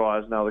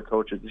Lajoie is now the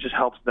coach, it just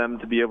helps them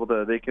to be able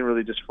to. They can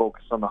really just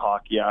focus on the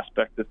hockey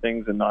aspect of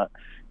things and not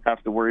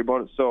have to worry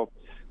about it. So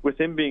with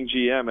him being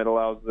GM, it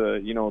allows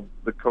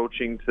the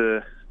coaching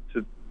to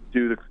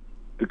do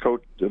the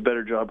coach a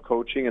better job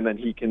coaching, and then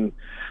he can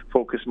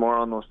focus more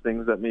on those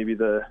things that maybe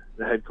the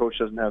head coach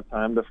doesn't have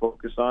time to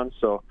focus on.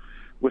 So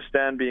with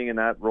Stan being in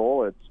that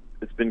role,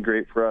 it's been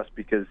great for us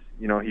because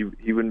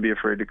he wouldn't be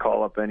afraid to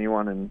call up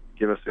anyone and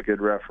give us a good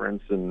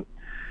reference, and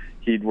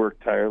he'd work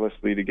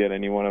tirelessly to get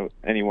any one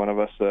of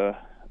us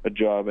a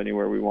job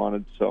anywhere we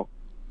wanted. So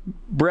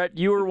Brett,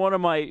 you were one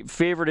of my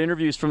favorite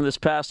interviews from this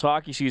past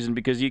hockey season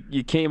because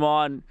you came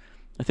on,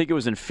 I think it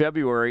was in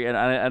February, and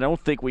I don't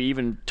think we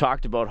even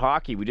talked about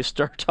hockey. We just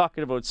started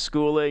talking about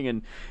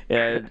schooling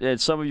and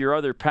some of your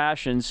other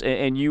passions,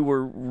 and you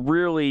were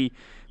really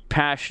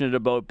passionate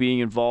about being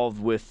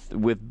involved with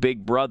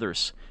Big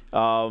Brothers.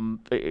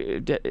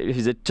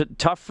 Is it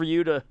tough for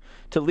you to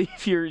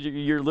leave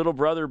your little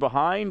brother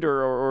behind,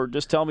 or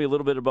just tell me a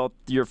little bit about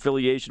your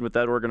affiliation with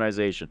that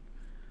organization?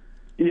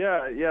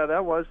 Yeah,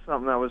 that was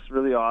something that was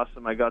really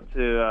awesome. I got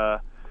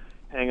to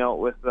hang out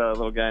with a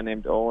little guy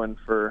named Owen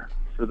for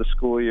the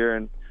school year,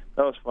 and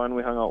that was fun.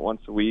 We hung out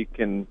once a week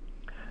and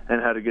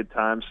had a good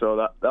time. So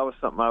that was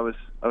something I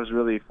was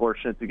really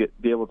fortunate to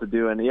be able to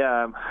do. And yeah,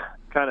 I'm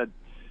kind of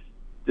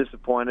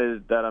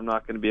disappointed that I'm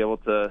not going to be able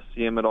to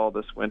see him at all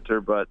this winter,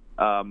 but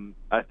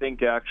I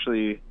think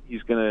actually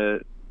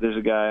there's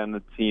a guy on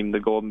the team, the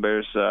Golden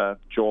Bears,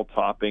 Joel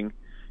Topping.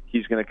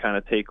 He's going to kind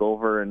of take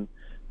over and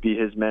be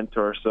his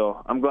mentor.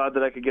 So I'm glad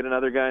that I could get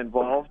another guy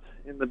involved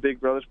in the Big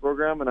Brothers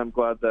program, and I'm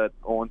glad that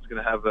Owen's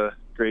going to have a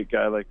great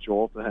guy like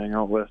Joel to hang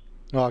out with.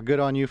 Oh,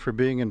 good on you for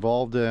being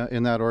involved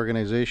in that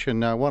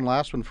organization. One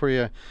last one for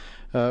you,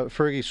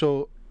 Fergie.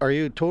 So are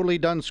you totally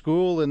done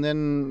school, and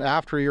then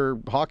after your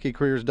hockey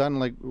career is done,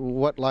 like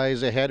what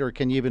lies ahead, or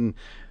can you even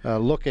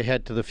look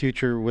ahead to the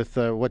future with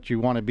what you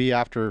want to be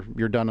after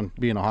you're done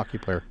being a hockey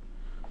player?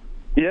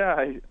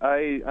 Yeah,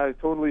 I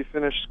totally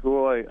finished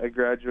school. I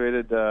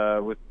graduated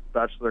with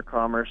Bachelor of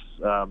Commerce.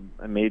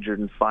 I majored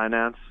in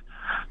finance.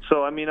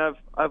 So I mean,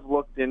 I've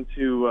looked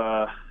into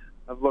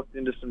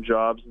some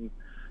jobs and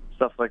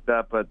stuff like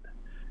that, but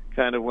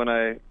kind of when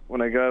I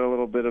got a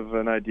little bit of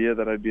an idea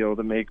that I'd be able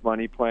to make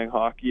money playing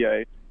hockey,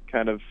 I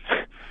kind of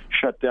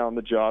shut down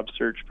the job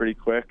search pretty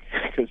quick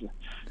because it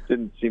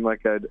didn't seem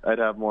like I'd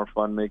have more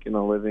fun making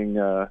a living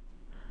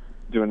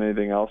doing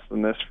anything else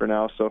than this for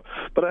now. So,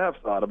 but I have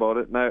thought about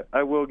it, and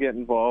I will get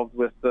involved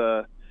with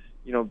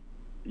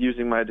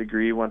using my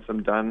degree once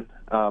I'm done,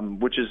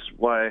 which is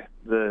why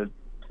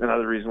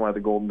another reason why the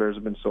Golden Bears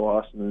have been so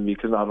awesome,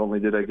 because not only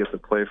did I get to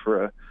play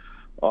for a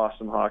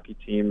awesome hockey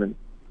team, and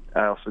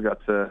I also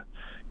got to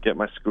get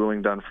my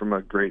schooling done from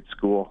a great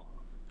school.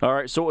 All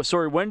right. So,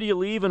 sorry, when do you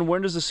leave, and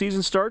when does the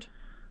season start?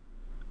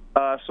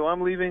 So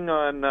I'm leaving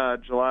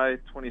on July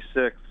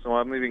 26th, so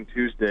I'm leaving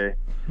Tuesday.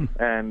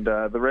 And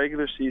the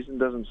regular season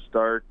doesn't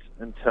start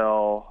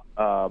until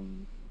the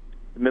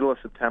middle of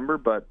September,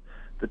 but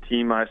the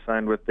team I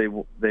signed with,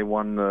 they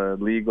won the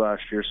league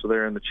last year, so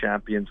they're in the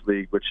Champions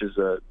League, which is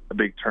a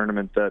big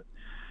tournament that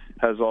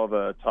has all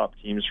the top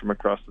teams from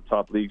across the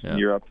top leagues in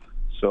Europe.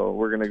 So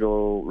we're going to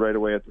go right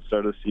away at the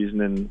start of the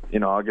season.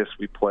 In August,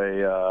 we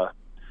play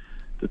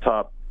the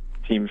top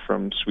teams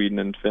from Sweden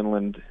and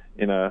Finland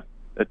in a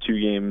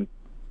 2-game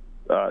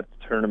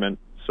tournament.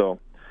 So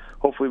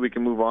hopefully we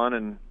can move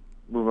on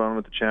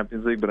with the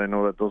Champions League, but I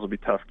know that those will be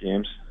tough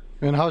games.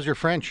 And how's your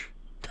French?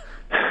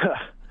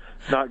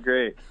 Not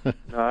great.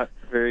 Not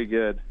very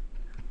good.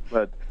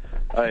 But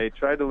I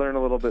tried to learn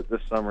a little bit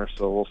this summer,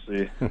 so we'll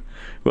see.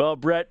 Well,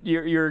 Brett,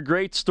 you're a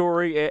great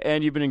story,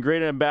 and you've been a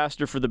great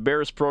ambassador for the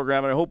Bears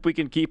program, and I hope we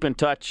can keep in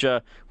touch.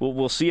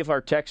 We'll see if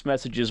our text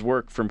messages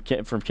work from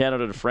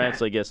Canada to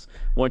France, I guess,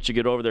 once you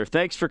get over there.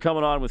 Thanks for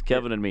coming on with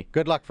Kevin and me.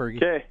 Good luck,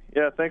 Fergie. Okay.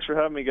 Yeah, thanks for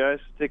having me, guys.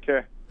 Take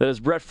care. That is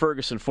Brett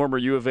Ferguson, former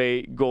U of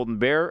A Golden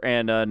Bear,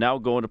 and now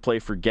going to play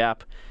for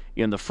Gap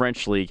in the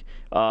French League.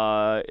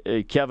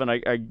 Kevin,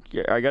 I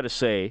got to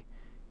say,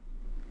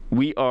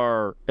 we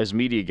are, as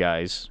media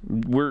guys,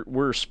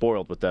 we're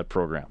spoiled with that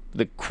program.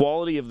 The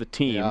quality of the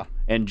team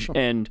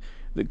and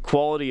the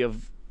quality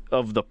of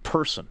the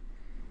person,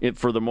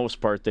 for the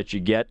most part, that you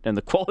get, and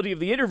the quality of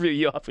the interview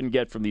you often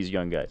get from these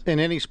young guys. In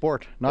any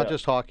sport, not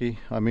just hockey.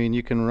 I mean,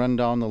 you can run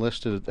down the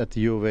list at the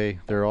U of A.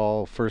 They're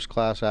all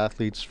first-class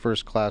athletes,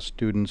 first-class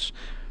students.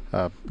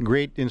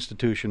 Great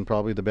institution,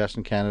 probably the best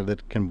in Canada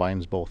that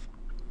combines both.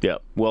 Yeah,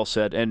 well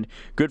said, and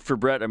good for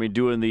Brett. I mean,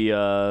 doing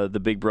the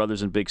big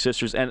brothers and big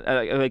sisters, and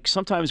like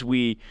sometimes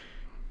we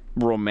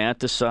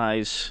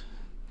romanticize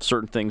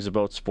certain things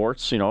about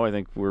sports. I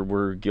think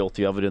we're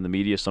guilty of it in the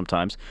media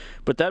sometimes.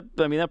 But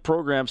that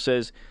program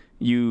says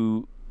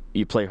you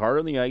play hard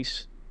on the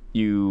ice,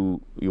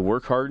 you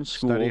work hard in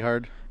school, study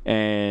hard,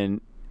 and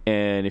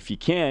if you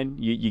can,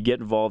 you get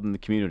involved in the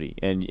community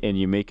and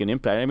you make an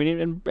impact. I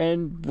mean,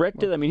 and Brett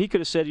did. I mean, he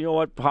could have said, you know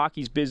what,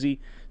 hockey's busy,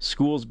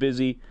 school's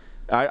busy.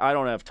 I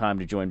don't have time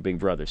to join Big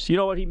Brothers. You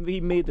know what? He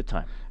made the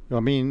time. I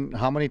mean,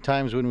 how many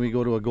times when we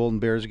go to a Golden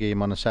Bears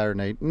game on a Saturday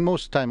night,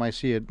 most of the time I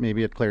see it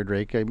maybe at Claire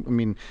Drake. I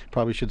mean,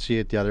 probably should see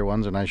it the other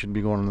ones, and I should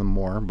be going to them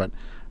more. But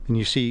and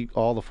you see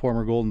all the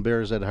former Golden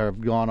Bears that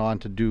have gone on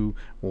to do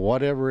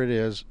whatever it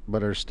is,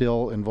 but are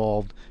still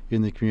involved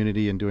in the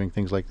community and doing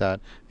things like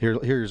that.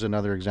 Here's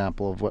another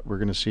example of what we're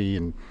going to see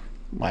in,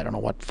 I don't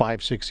know,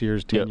 5, 6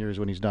 years, 10 years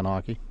when he's done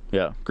hockey.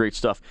 Yeah, great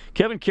stuff.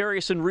 Kevin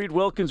Karius and Reed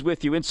Wilkins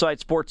with you,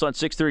 Inside Sports on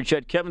 630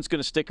 CHED. Kevin's going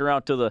to stick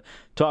around to the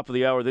top of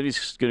the hour. Then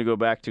he's going to go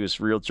back to his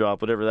real job,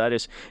 whatever that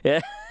is.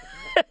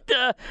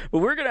 But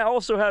we're going to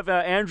also have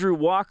Andrew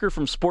Walker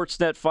from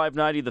Sportsnet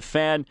 590, The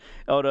Fan,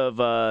 out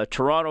of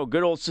Toronto.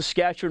 Good old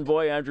Saskatchewan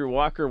boy, Andrew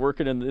Walker,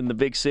 working in the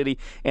big city.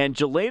 And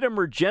Jelena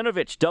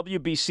Mrjenovic,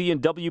 WBC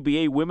and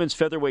WBA women's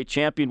featherweight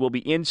champion, will be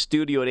in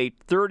studio at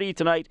 8:30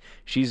 tonight.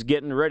 She's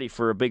getting ready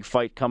for a big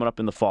fight coming up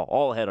in the fall.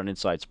 All ahead on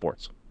Inside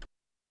Sports.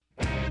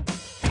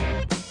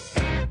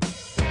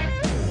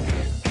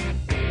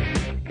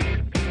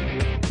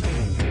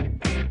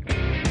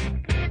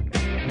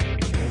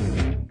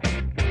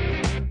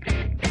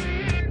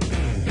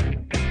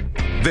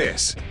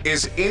 This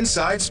is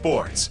Inside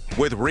Sports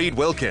with Reed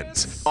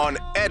Wilkins on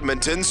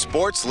Edmonton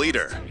Sports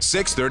Leader,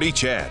 630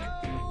 CHED.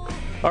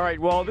 All right,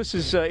 well, this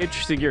is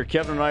interesting here.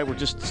 Kevin and I were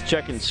just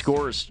checking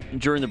scores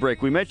during the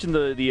break. We mentioned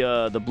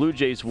the Blue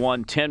Jays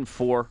won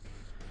 10-4.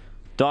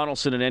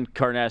 Donaldson and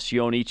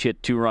Encarnacion each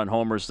hit 2-run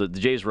homers. The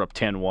Jays were up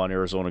 10-1.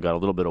 Arizona got a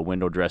little bit of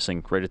window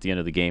dressing right at the end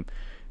of the game.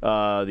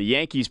 The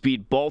Yankees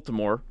beat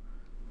Baltimore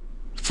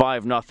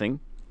 5-0.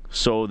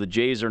 So the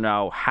Jays are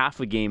now half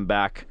a game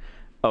back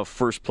of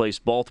first place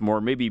Baltimore.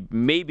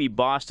 Maybe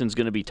Boston's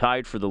going to be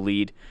tied for the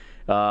lead.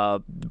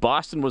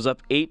 Boston was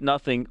up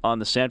 8-0 on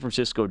the San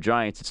Francisco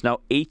Giants. It's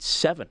now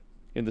 8-7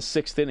 in the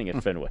 6th inning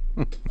at Fenway.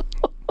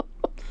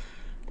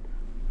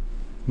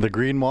 The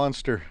Green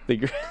Monster. I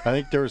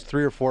think there was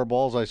 3 or 4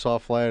 balls I saw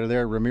fly out of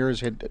there.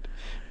 Ramirez hit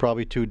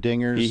probably 2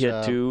 dingers. He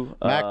hit 2.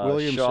 Mac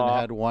Williamson Shaw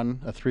had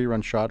 1, a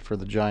 3-run shot for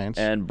the Giants.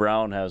 And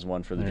Brown has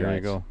 1 for the Giants. There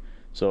you go.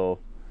 So,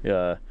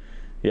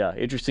 yeah,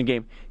 interesting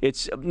game.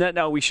 It's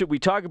now we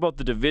talk about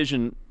the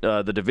division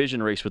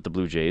race with the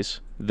Blue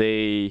Jays.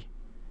 They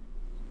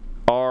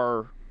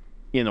are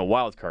in a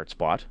wild card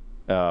spot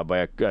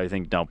by I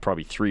think now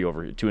probably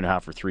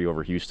 2.5 or 3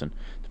 over Houston,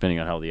 depending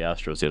on how the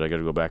Astros did. I got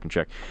to go back and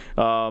check.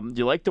 Do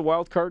you like the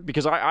wild card?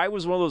 Because I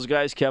was one of those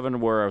guys,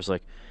 Kevin, where I was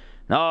like,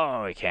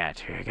 no, we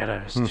can't. We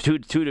got two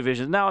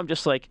divisions. Now I'm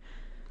just like,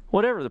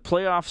 whatever. The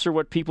playoffs are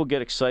what people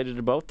get excited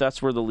about.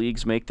 That's where the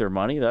leagues make their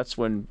money. That's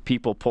when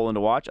people pull in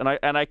to watch. And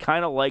I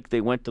kind of like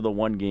they went to the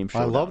one-game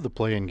showdown. I love the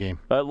play-in game.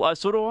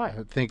 So do I.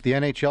 I think the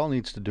NHL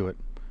needs to do it.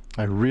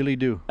 I really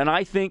do. And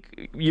I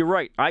think you're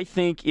right. I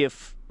think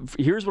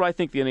here's what I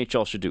think the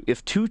NHL should do.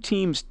 If 2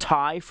 teams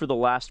tie for the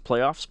last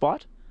playoff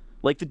spot,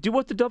 do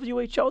what the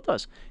WHL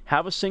does.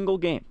 Have a single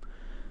game.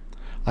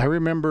 I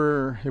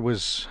remember it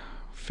was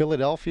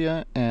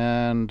Philadelphia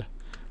and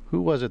who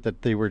was it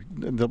that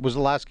was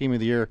the last game of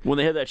the year? When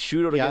they had that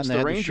shootout against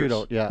the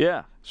Rangers.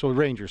 Yeah. So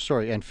Rangers,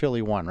 and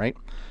Philly won, right?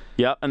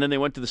 Yeah, and then they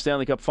went to the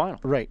Stanley Cup final.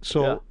 Right.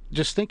 So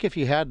just think if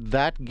you had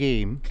that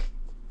game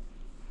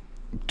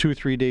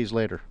 2-3 days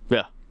later.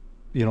 Yeah.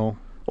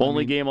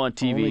 Only game on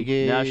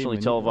TV, nationally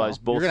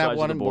televised, both sides of the border. You're going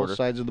to have one on both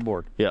sides of the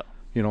board. Yeah.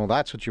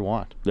 That's what you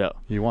want. Yeah.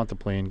 You want the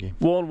play-in game.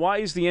 Well, and why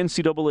is the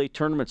NCAA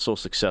tournament so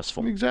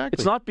successful? Exactly.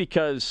 It's not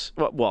because,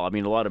 well, I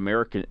mean, a lot of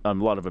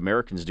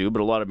Americans do,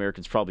 but a lot of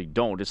Americans probably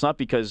don't. It's not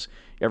because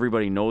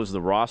everybody knows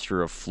the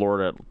roster of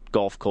Florida,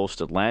 Gulf Coast,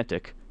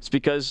 Atlantic. It's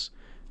because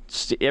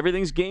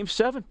everything's Game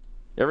 7.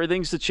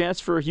 Everything's the chance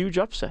for a huge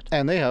upset.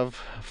 And they have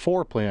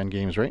 4 play-in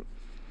games, right?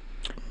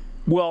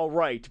 Well,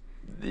 right.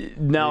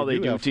 Now they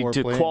do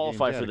to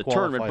qualify for the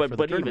tournament,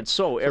 but even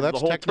so, that's the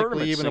whole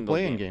technically even a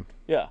play-in game.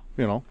 Yeah.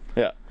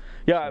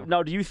 Yeah.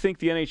 Now, do you think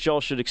the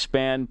NHL should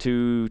expand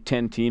to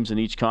 10 teams in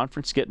each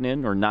conference getting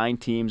in, or 9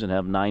 teams and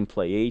have 9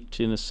 play 8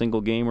 in a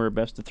single game, or a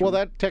best of 3? Well,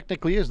 that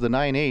technically is the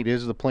 9-8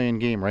 is the play-in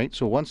game, right?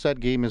 So once that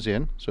game is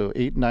in, so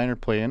 8 and 9 are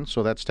play-in.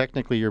 So that's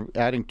technically you're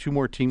adding 2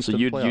 more teams to the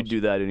playoffs. So you'd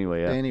do that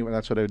anyway, yeah? Anyway,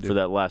 that's what I would do. For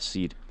that last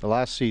seed. The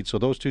last seed. So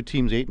those 2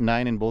 teams, 8 and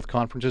 9 in both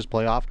conferences,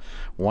 play off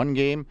 1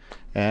 game,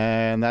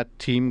 and that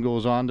team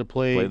goes on to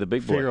play the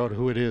big boy. Figure out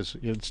who it is.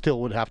 It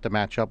still would have to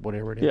match up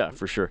whatever it is. Yeah,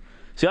 for sure.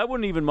 See, I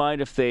wouldn't even mind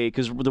if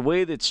because the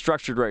way that it's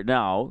structured right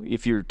now,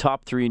 if you're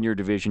top 3 in your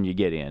division, you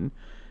get in.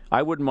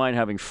 I wouldn't mind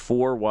having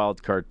 4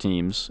 wild card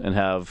teams and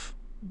have,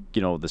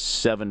 the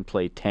 7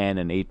 play 10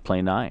 and 8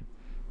 play 9.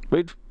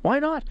 Wait, why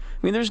not?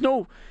 I mean,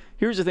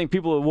 here's the thing: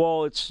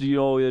 people, it's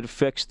it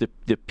affects the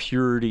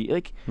purity.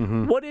 Like,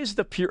 what is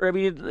the pure? I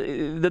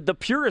mean, the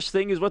purest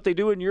thing is what they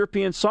do in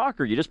European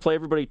soccer. You just play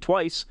everybody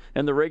twice,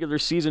 and the regular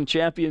season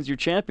champion's your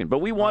champion. But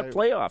we want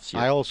playoffs here.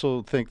 I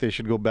also think they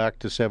should go back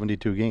to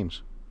 72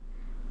 games.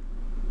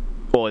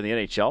 Well, in the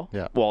NHL?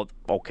 Yeah. Well,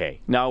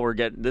 okay. Now we're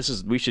getting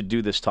we should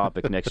do this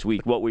topic next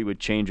week. What we would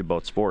change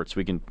about sports.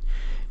 We can.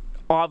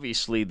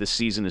 Obviously, the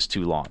season is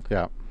too long.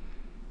 Yeah.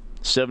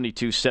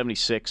 72,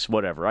 76,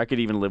 whatever. I could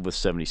even live with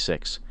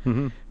 76.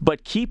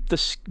 But keep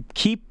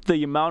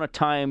the amount of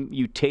time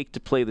you take to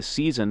play the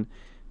season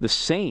the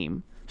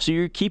same, so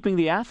you're keeping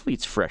the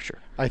athletes fresher.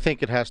 I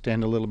think it has to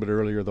end a little bit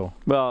earlier, though.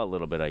 Well, a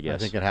little bit, I guess. I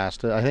think it has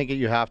to. I think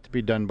you have to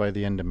be done by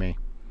the end of May.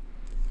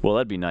 Well,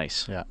 that'd be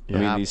nice. Yeah,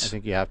 I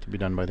think you have to be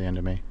done by the end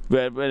of May.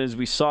 But as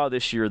we saw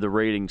this year, the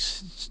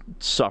ratings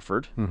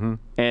suffered.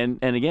 And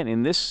again,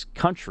 in this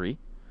country,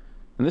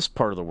 in this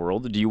part of the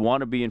world, do you want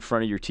to be in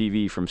front of your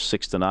TV from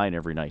 6 to 9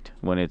 every night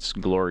when it's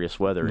glorious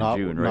weather in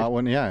June, right? Not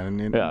when,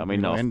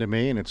 no. End of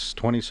May and it's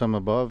 20-some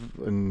above,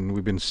 and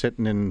we've been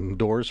sitting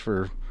indoors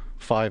for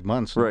 5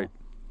 months. Right.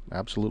 No,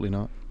 absolutely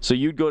not. So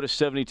you'd go to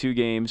 72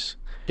 games.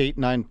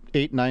 8-9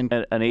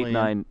 an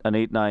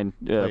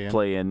 8-9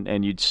 play-in,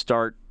 and you'd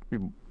start,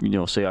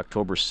 say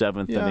October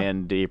 7th and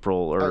end April,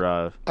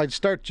 or I'd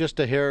start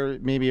just a hair,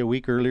 maybe a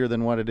week earlier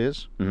than what it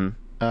is.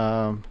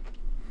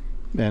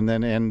 And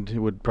then it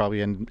would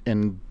probably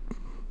end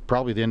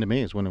probably the end of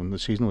May is when the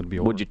season would be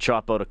over. Would you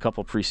chop out a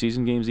couple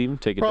preseason games even?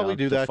 Take it probably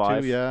down do to that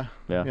 5? Too, yeah,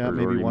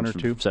 maybe one or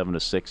two. 7 to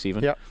 6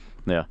 even.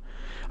 Yeah.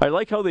 I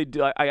like how they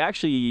do. I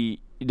actually,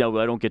 I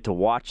don't get to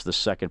watch the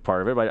second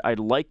part of it, but I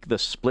like the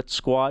split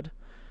squad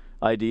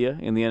idea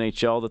in the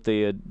NHL that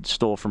they had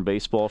stole from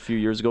baseball a few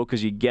years ago,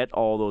 because you get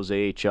all those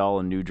AHL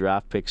and new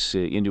draft picks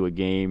into a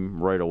game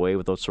right away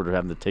without sort of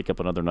having to take up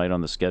another night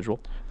on the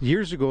schedule.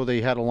 Years ago, they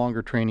had a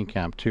longer training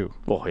camp too.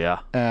 Oh, yeah.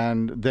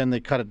 And then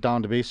they cut it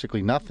down to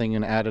basically nothing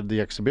and added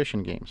the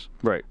exhibition games.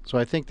 Right. So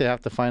I think they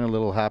have to find a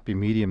little happy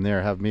medium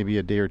there, have maybe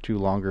a day or two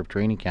longer of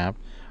training camp.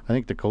 I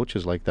think the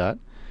coaches like that.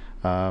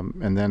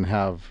 And then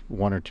have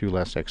 1 or 2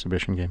 less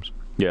exhibition games.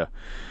 Yeah.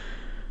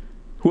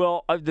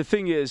 Well, the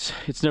thing is,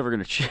 it's never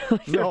going to change.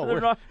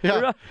 They're not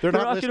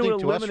listening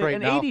to us right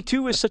and now.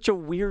 82 is such a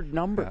weird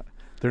number. Yeah.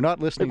 They're not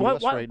listening to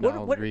us right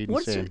now.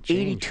 What's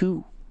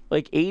 82?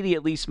 Like 80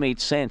 at least made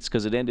sense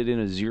because it ended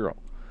in a 0.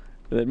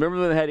 Remember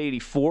when they had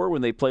 84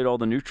 when they played all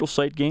the neutral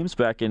site games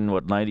back in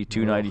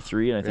 92,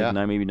 93, and I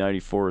think maybe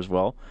 94 as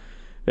well.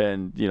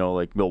 And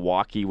like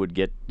Milwaukee would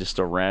get just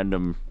a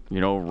random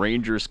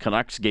Rangers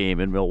Canucks game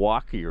in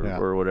Milwaukee or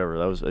whatever.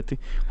 That was, I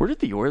think. Where did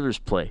the Oilers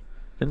play?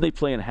 Didn't they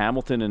play in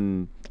Hamilton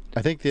and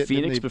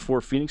Phoenix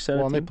before Phoenix had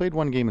a team? They played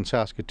one game in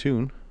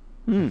Saskatoon,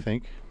 I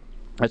think.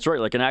 That's right,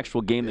 like an actual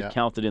game that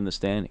counted in the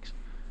standings.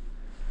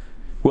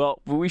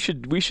 Well, we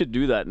should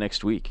do that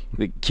next week.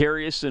 The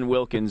Karius and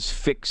Wilkins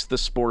fix the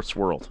sports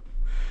world.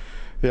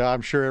 Yeah,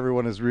 I'm sure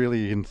everyone is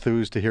really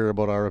enthused to hear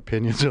about our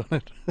opinions on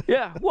it.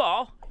 Yeah,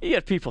 well, you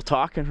get people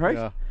talking, right?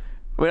 Yeah.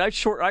 I mean,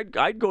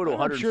 I'd go to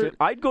 150.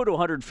 I'd go to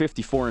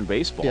 154 in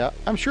baseball. Yeah,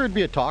 I'm sure it'd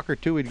be a talk or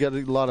two. We'd get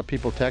a lot of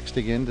people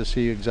texting in to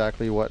see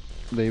exactly what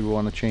they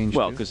want to change.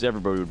 Well, because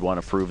everybody would want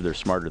to prove they're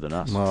smarter than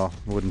us. Well,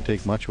 it wouldn't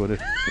take much, would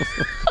it?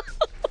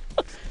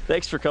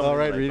 Thanks for coming. All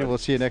right, Reed. We'll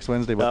see you next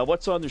Wednesday.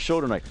 What's on the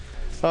show tonight?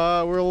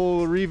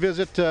 We'll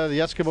revisit the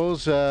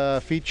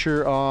Eskimos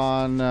feature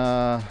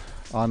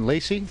on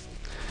Lacey.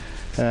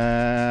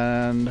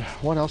 And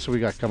what else have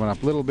we got coming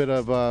up? A little bit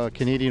of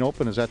Canadian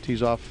Open as that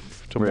tees off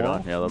tomorrow. Right on.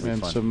 Yeah, that'll be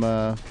and fun. Some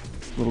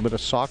little bit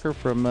of soccer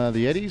from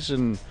the Eddies,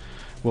 and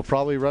we'll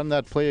probably run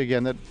that play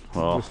again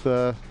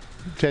with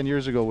 10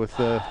 years ago with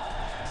the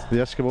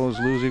Eskimos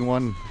losing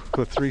one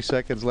with 3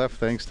 seconds left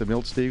thanks to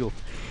Milt Stegall.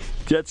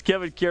 That's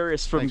Kevin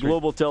Karius from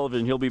Global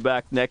Television. He'll be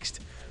back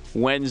next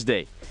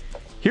Wednesday.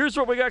 Here's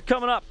what we got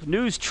coming up.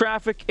 News,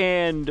 traffic,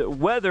 and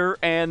weather.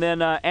 And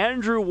then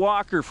Andrew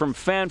Walker from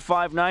Fan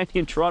 590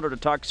 in Toronto to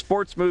talk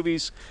sports,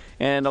 movies,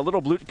 and a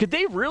little blue. Could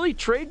they really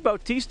trade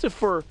Bautista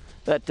for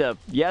that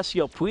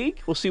Yasiel Puig?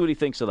 We'll see what he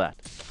thinks of that.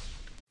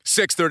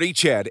 630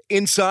 CHED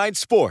Inside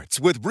Sports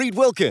with Reed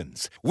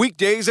Wilkins.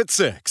 Weekdays at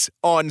 6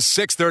 on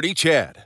 630 CHED.